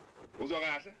 Uzwa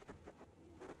kahle?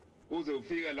 Uze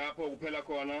ufike lapho kuphela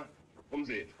khona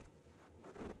umzila.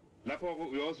 Lapho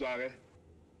uyozwa ke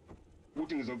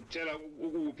ukuthi ngizokutshela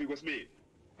ukuphi kwesibili.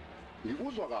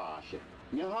 Ngikuzwa kahle.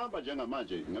 Ngiyahamba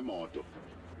njengamanje ngemoto.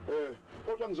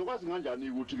 Kodwa ngizokwazi kanjani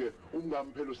ukuthi ke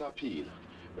umngami phela usaphila?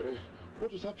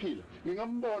 Kodwa usaphila.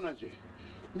 Ngingambona nje.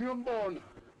 Ngiyambona.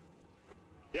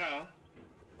 Ya.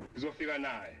 Ngizofika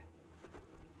naye.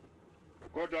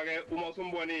 Kodwa ke uma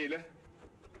usumbonile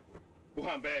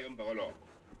uhambeke emva kwalokho.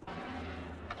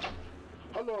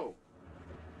 Hello.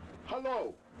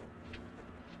 Hello.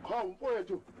 Hawu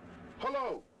mfowethu.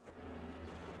 Hello.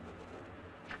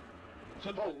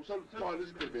 Salibhala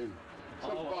isigibeni.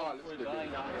 Salibhala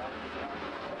isigibeni.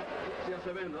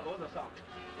 Siyasebenza oza samba.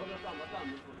 Samba.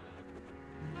 Sallah.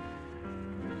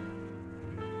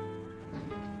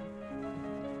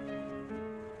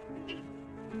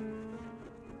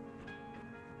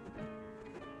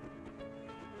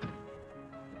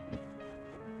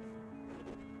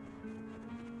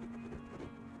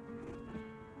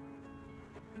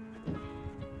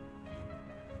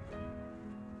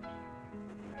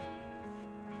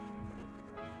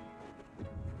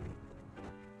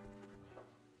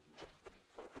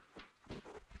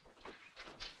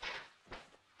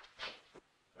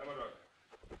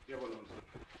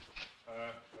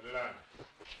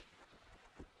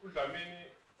 Udlamini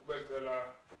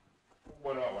ubecela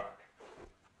ukubona kwakhe.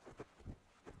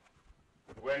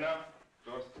 Wena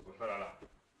just uhlala la.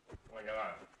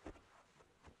 Unganyakala.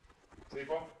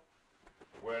 Sipho?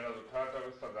 Wena uzothatha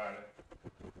wesifazane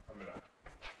hambela.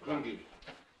 Kulungile.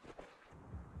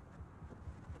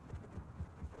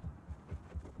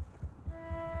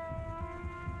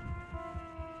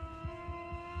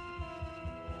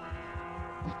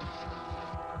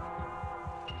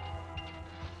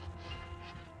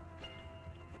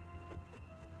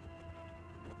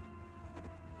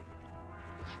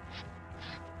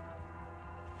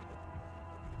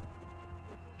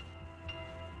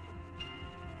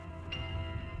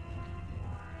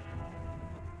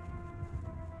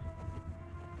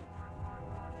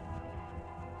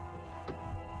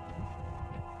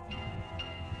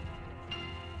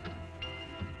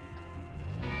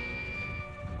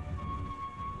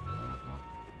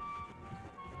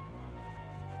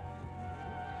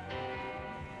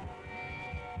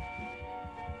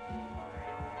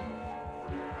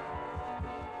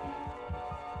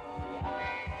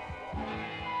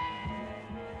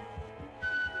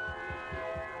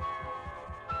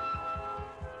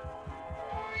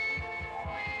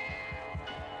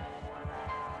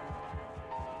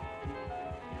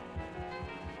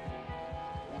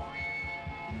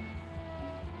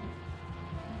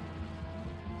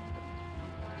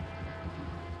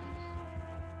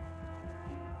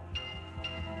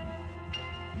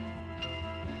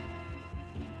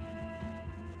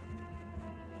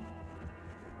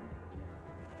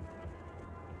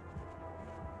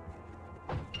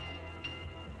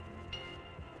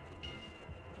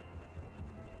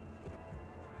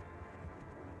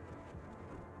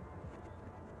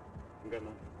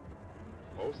 Ngana.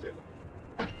 Awusela.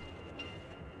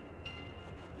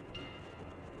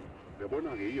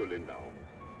 Uyabona ke iyo le ndawo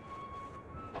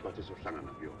abathi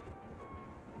sohlangana kuyona.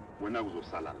 Wena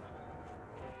kuzosala la.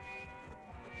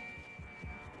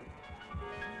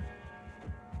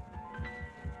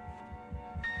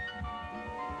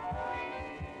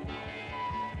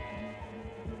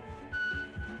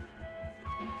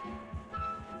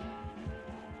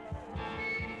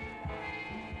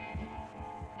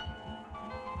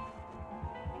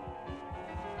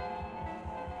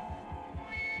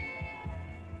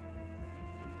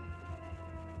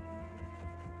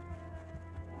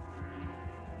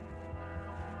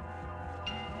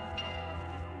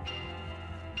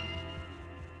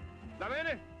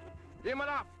 Ima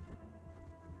lapha.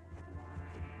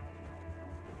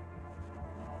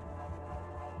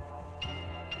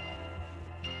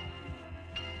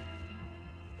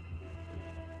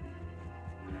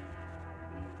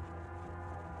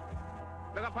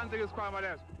 Beka phansi ke isikhwama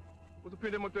leso. Uthi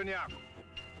uphinde emotweni yakho.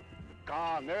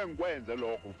 Cha, ngeke ngikwenze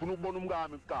lokho. Ufuna ukubona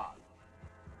umkami kuqala.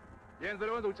 Yenze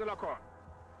lo wenza ucela khona.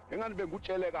 Engani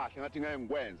bengutshele kahle ngathi ngeke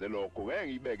ngikwenze lokho. Ngeke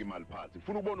ngiyibeke imali phansi.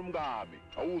 Ufuna ukubona umkami.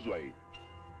 Awuzwa yini?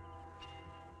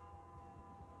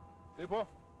 Sipho.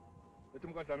 Lethi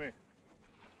umkadlamini.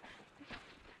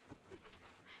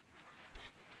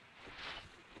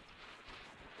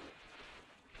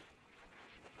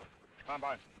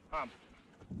 Hamba, hamba.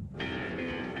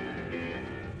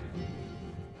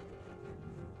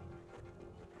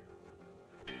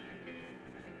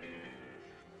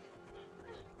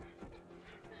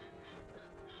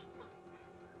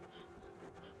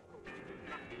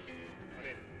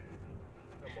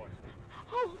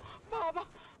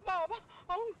 Baba,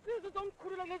 awungisize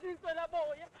uzongikhulula ngezinswela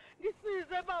boya.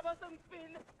 Ngisize baba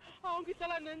sengifile.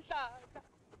 Ngihlala nenhlahla.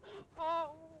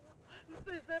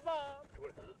 Ngisize baba.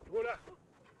 Thula.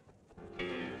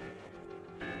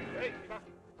 Hey, cha.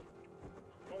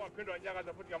 Ongaphendwa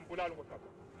nyakaza futhi ngiyambulala ngosapho.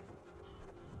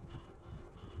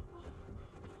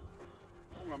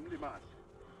 Ungamlimazi.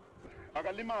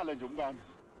 Akalimala nje umkami.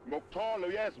 Ngokuthola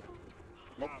uyezwa.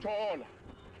 Ngokuthola.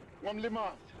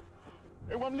 Ngamlimazi.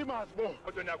 Ekwamlimazi bo.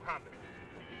 Kodwa niyakuhamba.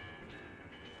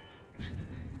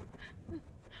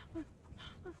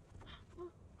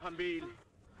 Hambile.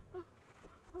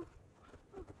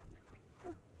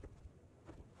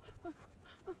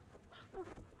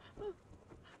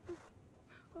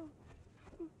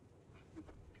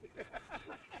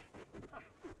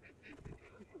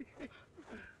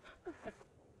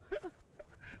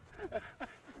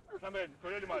 Hambeni,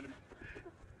 tholeni imali.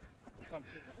 Hamba.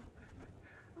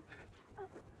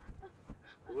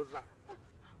 Uza.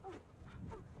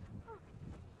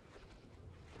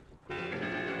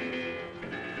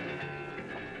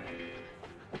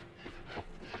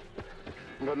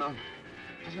 Ngona,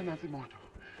 sasa nansi imoto.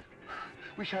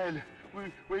 Uyishayele,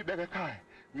 uyibeka ekhaya.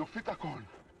 Ngiyokufica khona.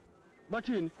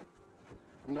 Bathini?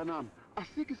 Mnganami,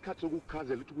 asikho isikhathi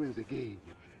sokukuchazela ukuthi kwenzekeni.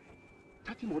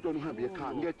 Thatha imoto uhambe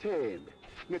ekhaya, ngethembe.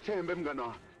 Ngethembe mngani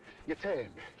wami.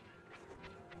 Ngethembe.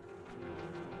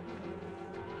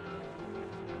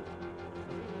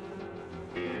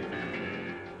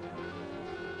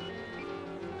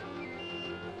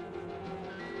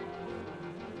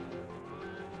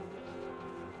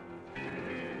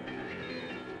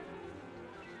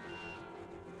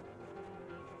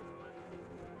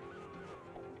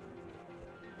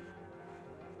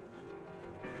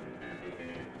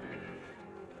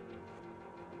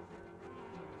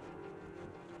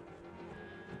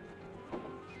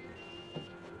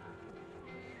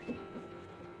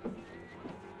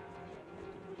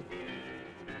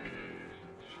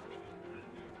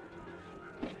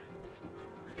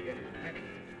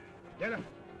 Yala.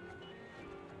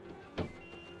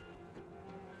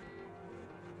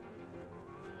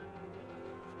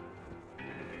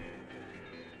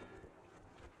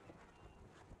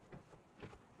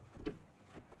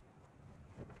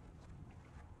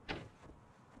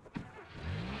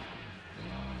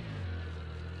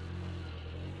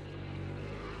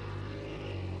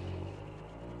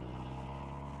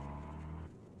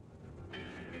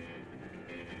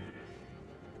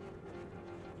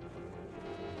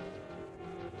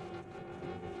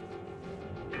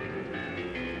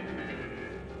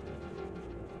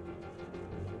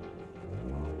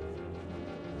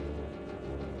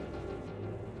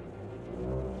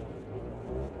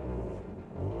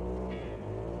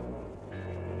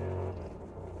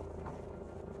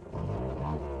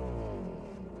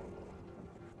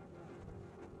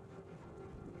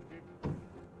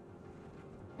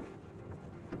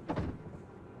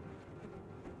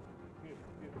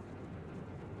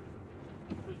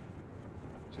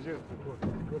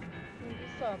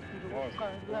 Ngisaphi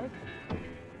ngokuqala.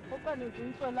 Okanye nje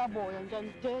inswela boya nje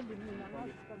angideli mina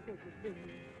ngazi kanti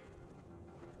kubeni.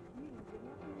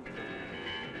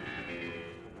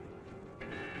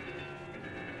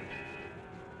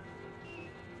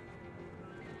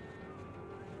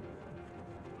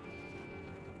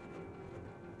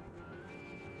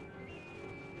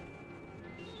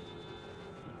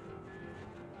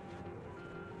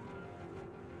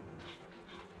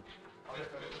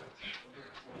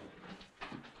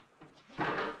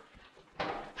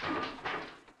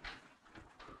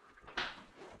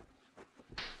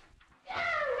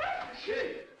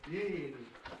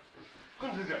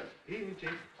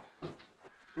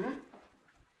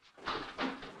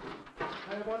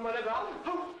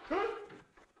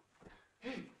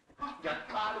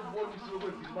 qala ukubonisa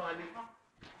ukwenza imali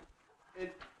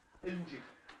enje.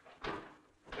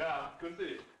 Ya,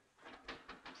 qinisile.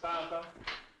 Sasa.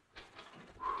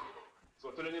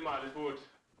 Sothola imali futhi.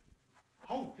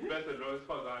 Hawu, bese lo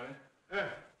sifazane.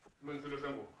 Menzile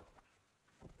sengu.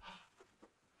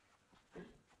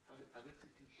 Ake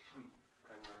sithi shwi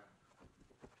kancane.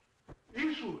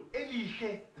 Isu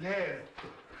elihle lelo.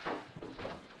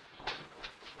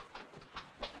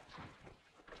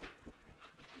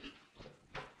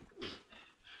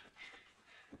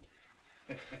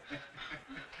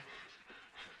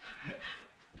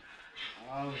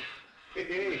 Aw.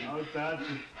 Aw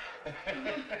tati.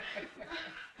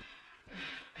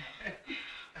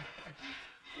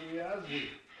 Uyazi.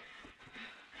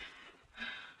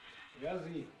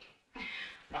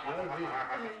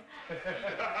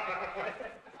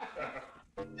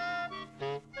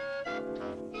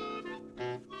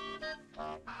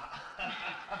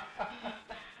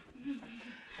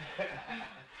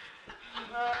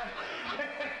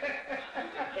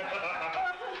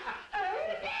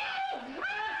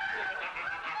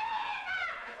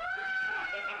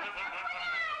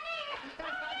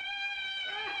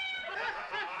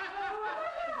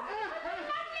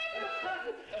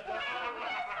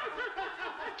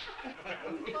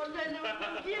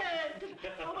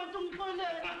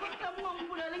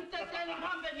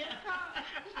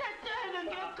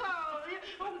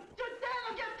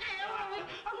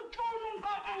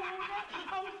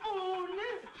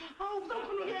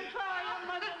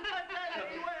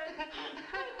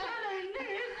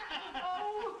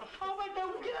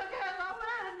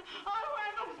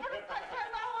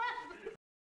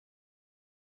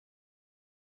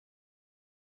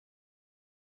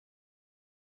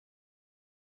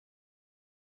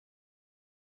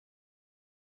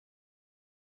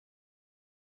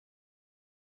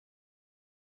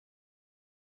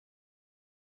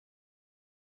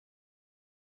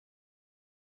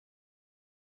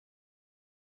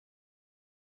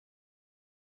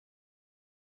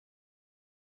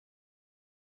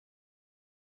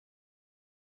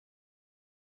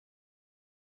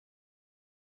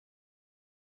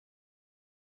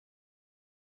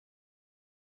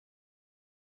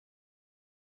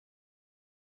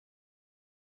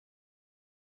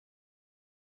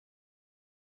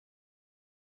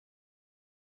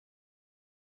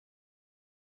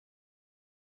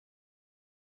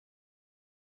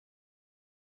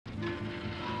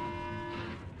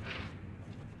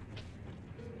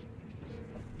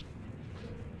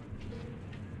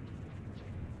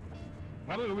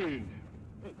 Ngabe wini?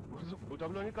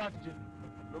 Utabulwa ngikhathi nje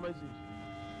noma izinto.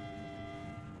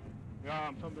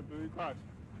 Ya, mhlawumbe nto ikhathi.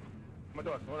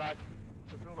 Madoda, alright.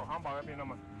 Sizohamba ke mina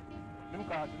manje.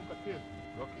 Nimkhathi. Okay.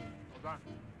 Uzana.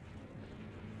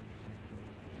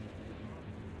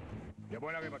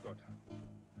 Yabona ke madoda.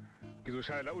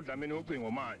 Ngizoshayela uDlamini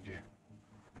ucingo manje.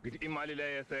 Ngithi imali le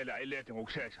yesela ayilethe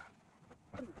ngokusheshsha.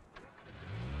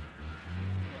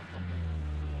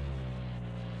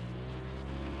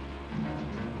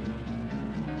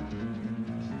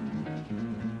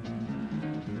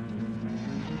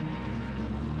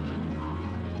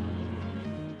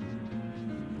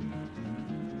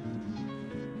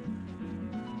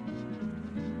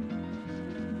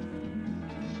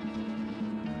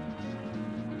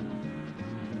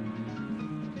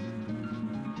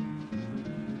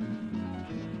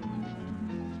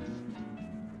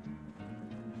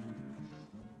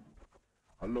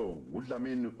 Hello,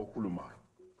 uDlamini okhulumayo.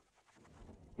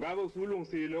 Ngabe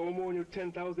usulungisile omunye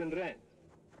u10,000 rand?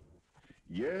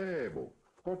 Yebo,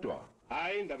 kodwa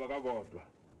Hayi indaba kakodwa.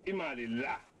 Imali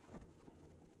la.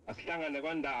 Asihlangane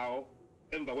kwandawo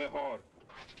emva kwehora.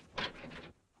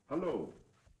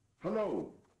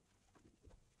 Hello.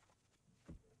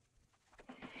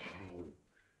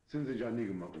 Senze njani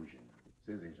ke makunjena?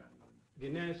 Senze njani?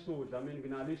 Nginesu Dlamini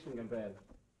nginalisu ngempela.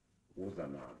 Uza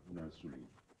na unasulini.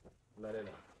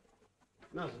 Lalela.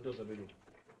 Nazi into zabelungu.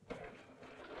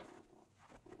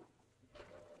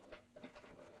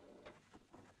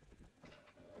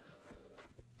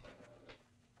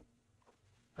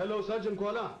 Hello Sergeant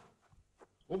Kwala.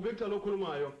 UVictor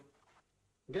lokhulumayo.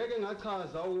 Ngeke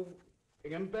ngachaza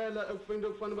ngempela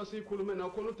ekufanele basikhulume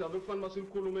nawo khona udaba ekufanele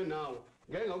basikhulume nawo.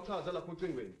 Ngeke ngawuchaza lapho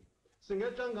ucingweni.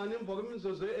 Singehlangana emva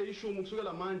kwemizuzu eyishumi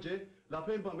kusukela manje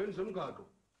lapha empambeni zomgaqo.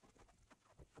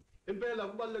 Impela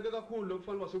kubaluleke kakhulu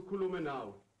lokufanele basikhulume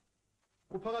nawe.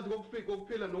 Kuphakathi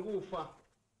kokuphila nokufa.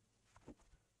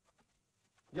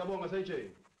 Ngiyabonga sayitshela.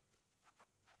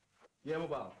 Yebo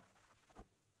baba.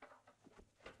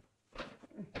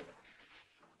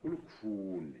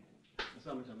 Ulukhuni.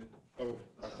 Asambe Dlamini. Oh,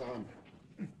 asambe.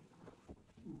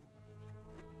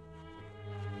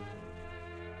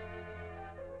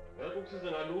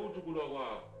 ukusiza ngalutho kulwa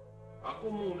kwakho. Akho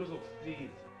umuntu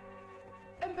ozokusiza.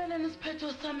 Empeleni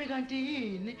isiphetho sami kanti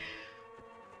yini?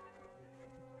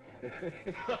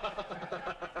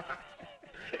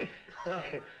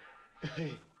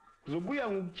 Zobuya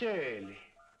ngukutshele.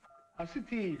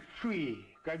 Asithi hlwi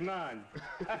kancane.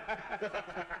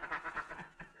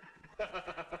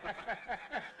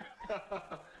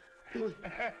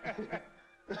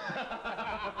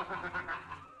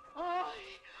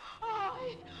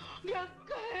 Ay,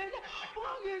 ngiyacela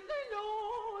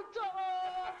ungangisilutho.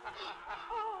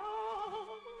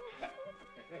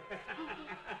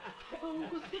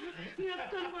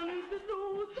 Ngiyacela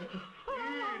ungangisilutho.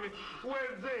 Yini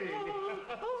wenzeni?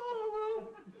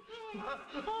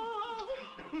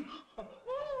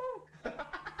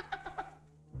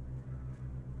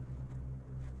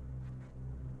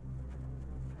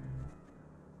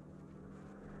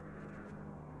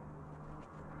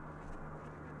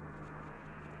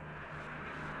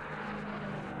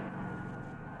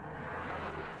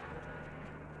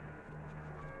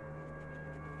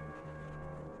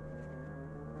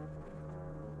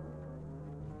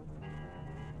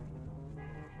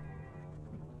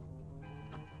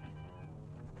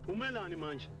 Umelani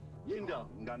manje? Yindaba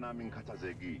Nganami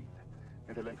ngikhathazekile.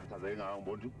 Ngentela ngikhathazeke ngayo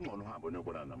ngibona ukuthi ungcono uhambe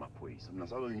uyobona namaphoyisa. Mina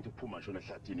sabe ngithi uphuma shona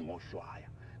ehlathini ngohlwaya.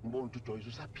 Ngibona ukuthi uJoyce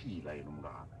usaphila yena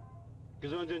umngane.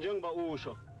 ngizonje njengoba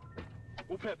usho.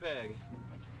 Uphepheke.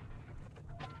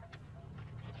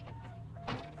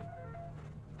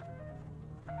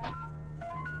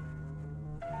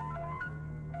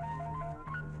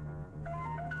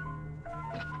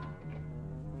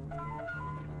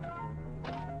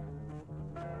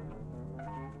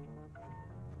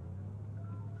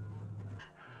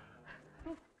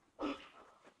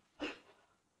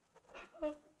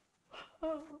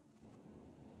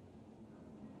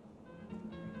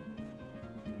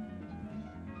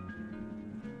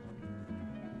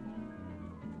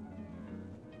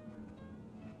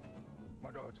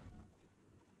 Madoda.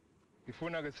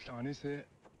 Ngifuna ke sihlanganise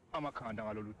amakhanda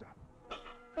ngalolu daba.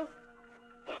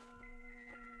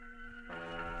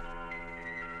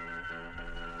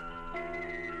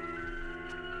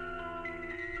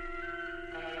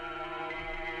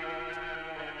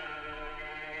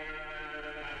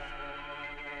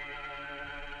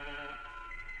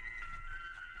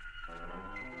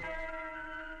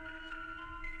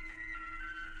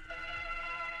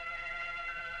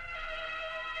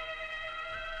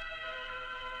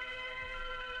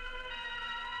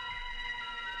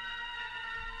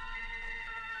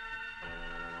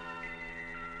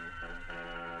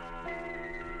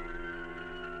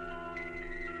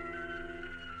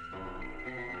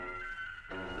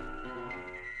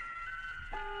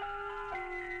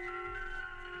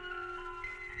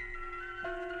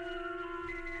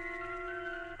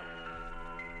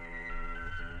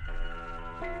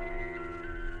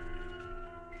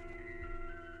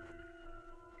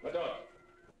 Madoda.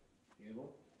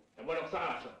 Yebo. Yabona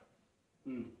kusasa.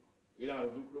 Ilanga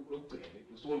lokugcina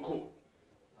usuku olukhulu.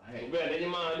 Ubeka lenye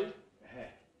imali.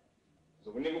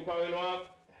 Zokunika uphawelo wakho.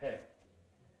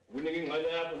 Ukunika ingxenye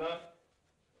yakho na.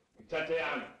 Ngithathe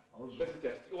yami. Bese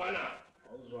sithi wana.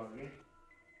 Awuzwa ke?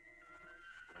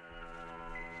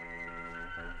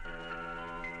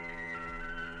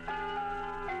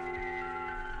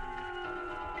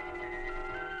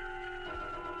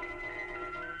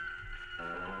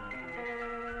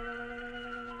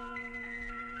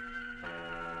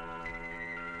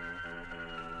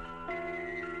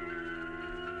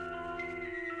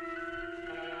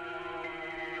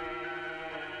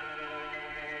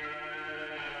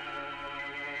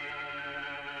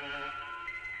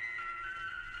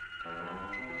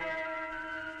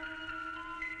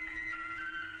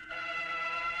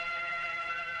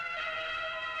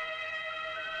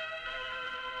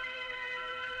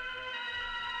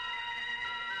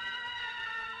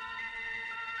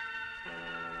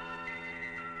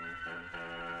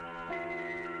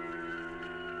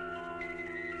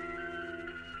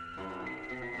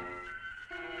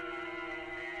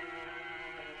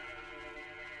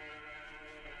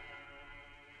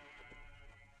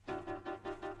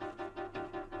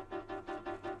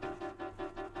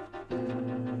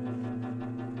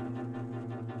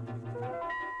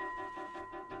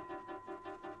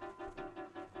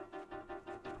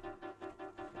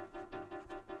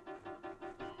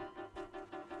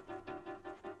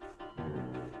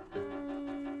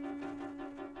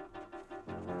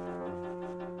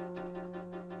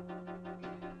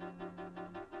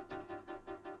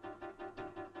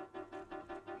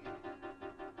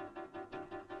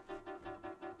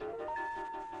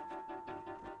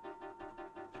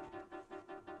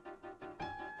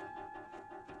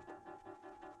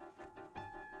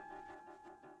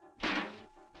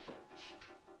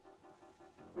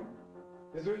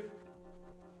 Ezwe?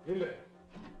 Yile.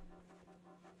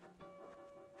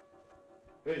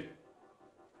 Hey.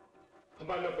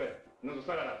 Hambani lapha.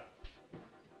 Nizosala lapha.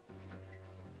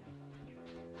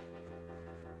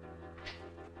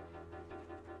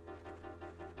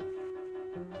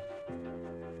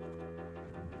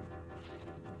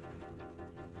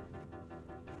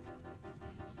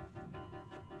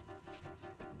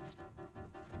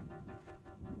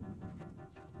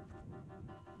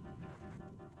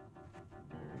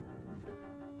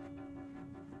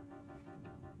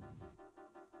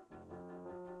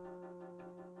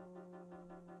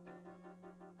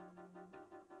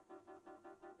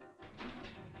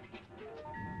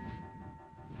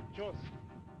 Jos.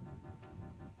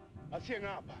 Asiye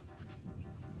ngapha.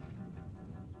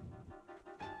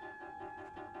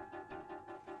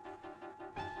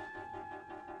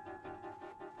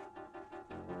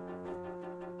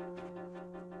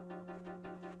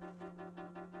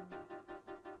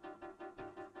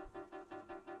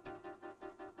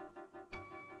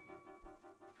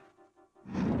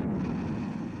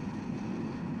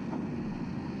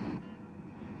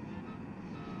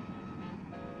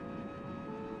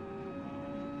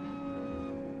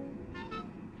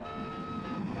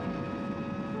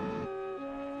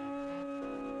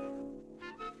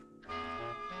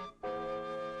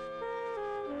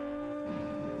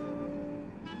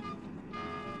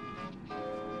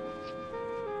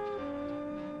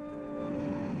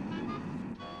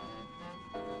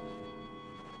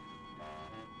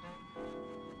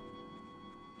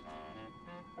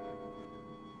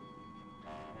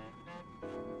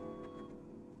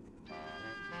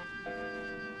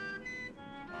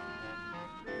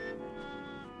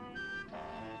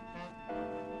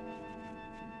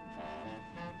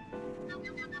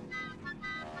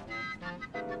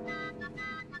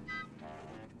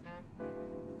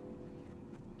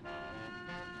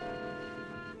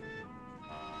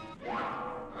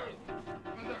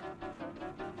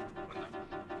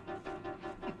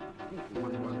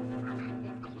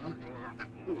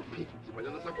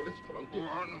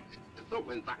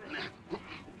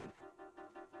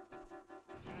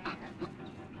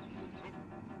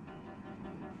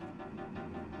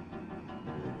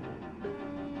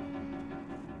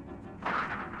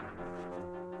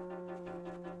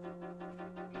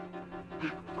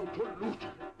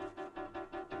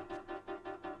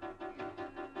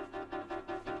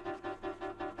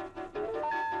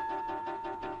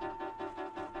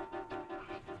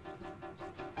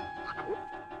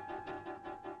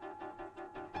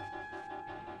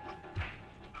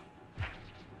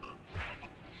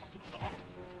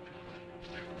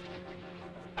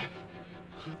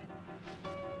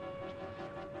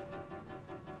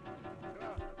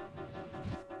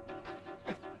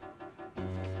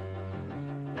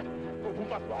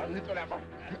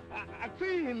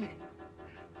 Atsini.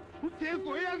 Utheko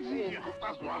uyaziya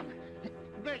umfazi wami.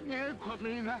 Bengekho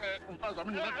mina. Umfazi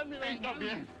wami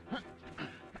ngiyena.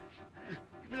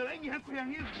 Mina bengekho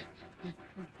yangizi.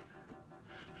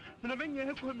 Mina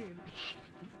bengekho mina.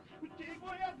 Utheko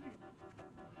uyaziya.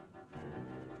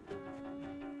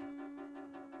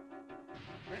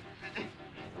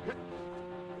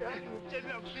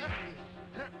 Ngitshela ukuthi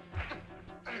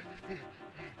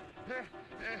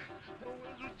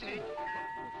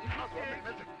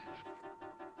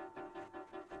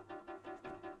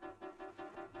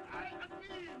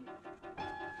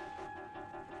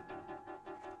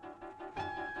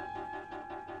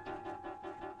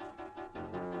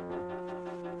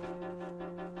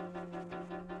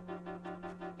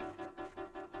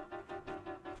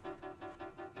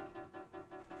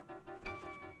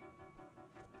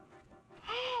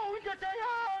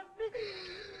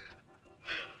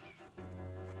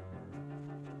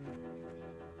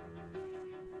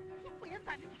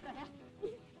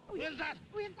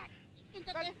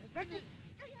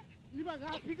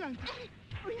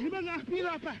Niba ngaphi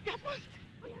lapha?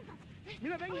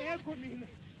 Mina bengekho mina.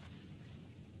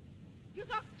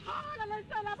 Ngizakuthola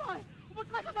lensela boy.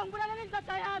 Ubuqasha bangibulala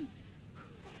indoda yami.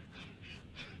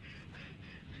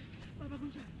 Baba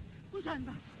kunjani? Kunjani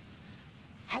baba?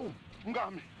 Hawu,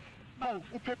 ngami. Hawu,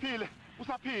 uphephile,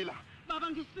 usaphila.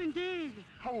 Baba ngisindile.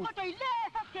 Kodwa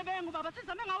yilesa sigebengu baba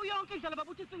sizame ngawo yonke indlela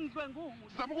baba uthi singidlwengula.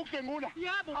 Sizama ukudlengula?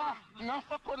 Yebo.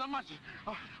 Ngafa khona manje.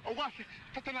 Awukahle,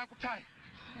 thatha la kuthaya.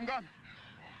 Ngami.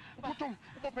 Uphuthuma,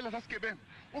 ubophela sasigebengu.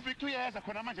 uVictor uyeza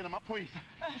khona manje namaphoyisa.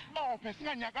 Sibophe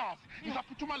singanyakazi.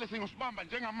 Ngisaphuthuma lesi ngosibamba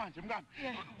njengamanje mngami.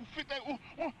 Ufite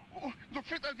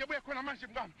ngizofita ngiyabuya khona manje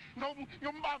mngami.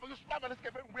 Ngiyombamba ngiyosibamba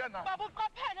lesigebengu ngibuya nawo. Baba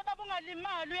uqaphele baba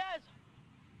ungalimali uyezwa.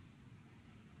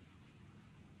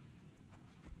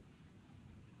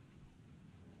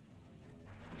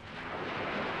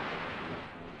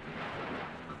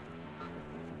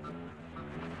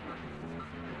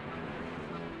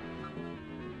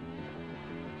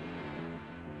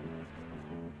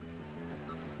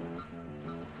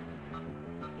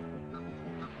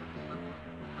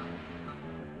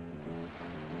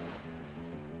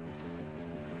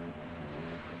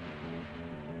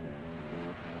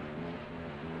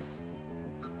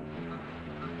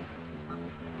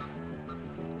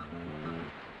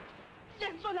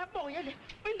 boya le.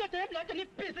 Indoda yami lento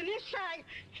nibhizi nishaya.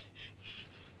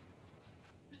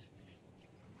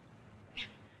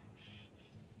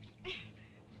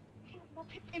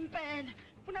 Baphi impela.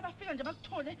 Funa bafika nje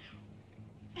bakuthole.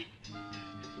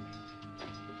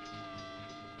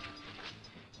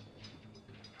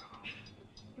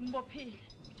 Imbophile.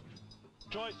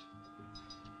 Joyce.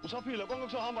 Usaphila konke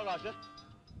kusahamba kahle?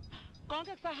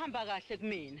 Konke kusahamba kahle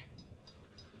kumina.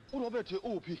 uRobert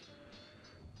uphi?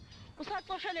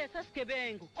 Usaxoshele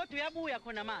sesigebengu kodwa uyabuya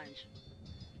khona manje.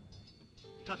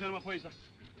 Thatheni amaphoyisa.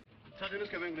 Thatheni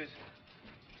isigebengu lesi.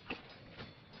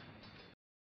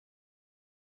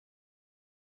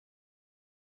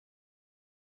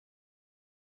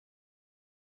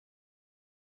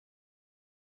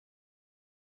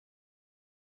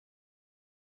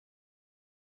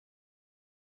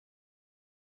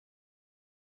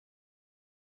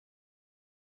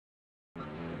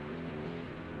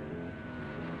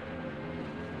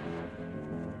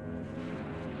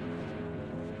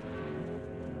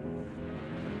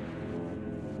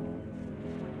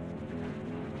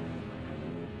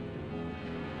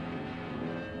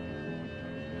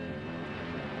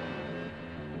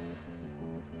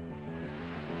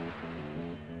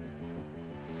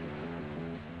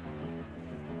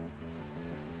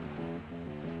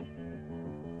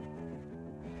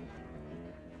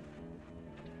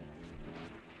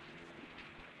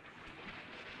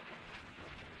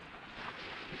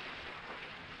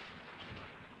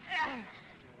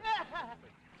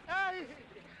 Ay,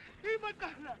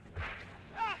 Impango.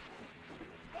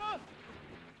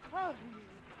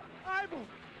 Abel.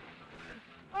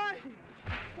 Ay.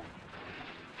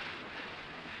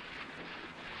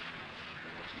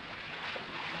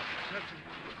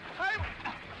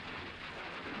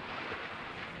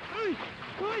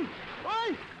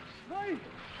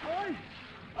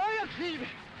 Ai, aqui.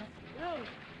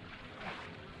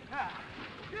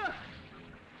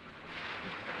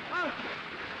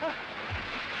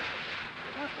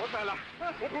 Sallah,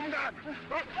 uphumkani?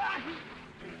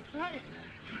 Uphumkani?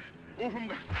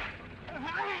 Uphumkani?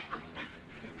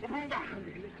 Uphumkani?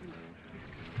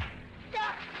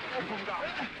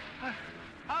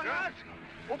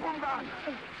 Uphumkani?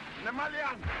 Nemali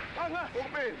yami.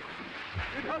 Ukubili.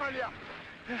 Imali yami.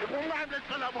 Uphumkani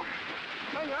lecala bona.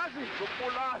 Angazi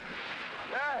ukubulala.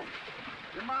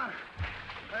 Imali.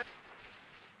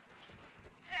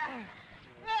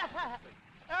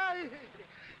 Ay,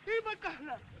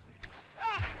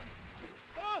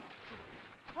 Impango.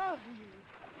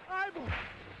 Abel.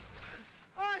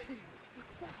 Ay.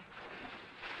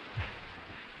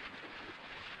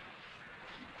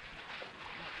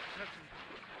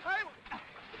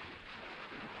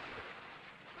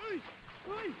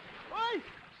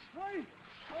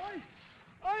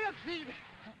 Ai, aqui.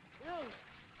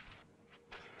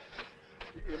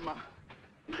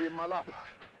 Ima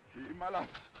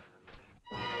lapha.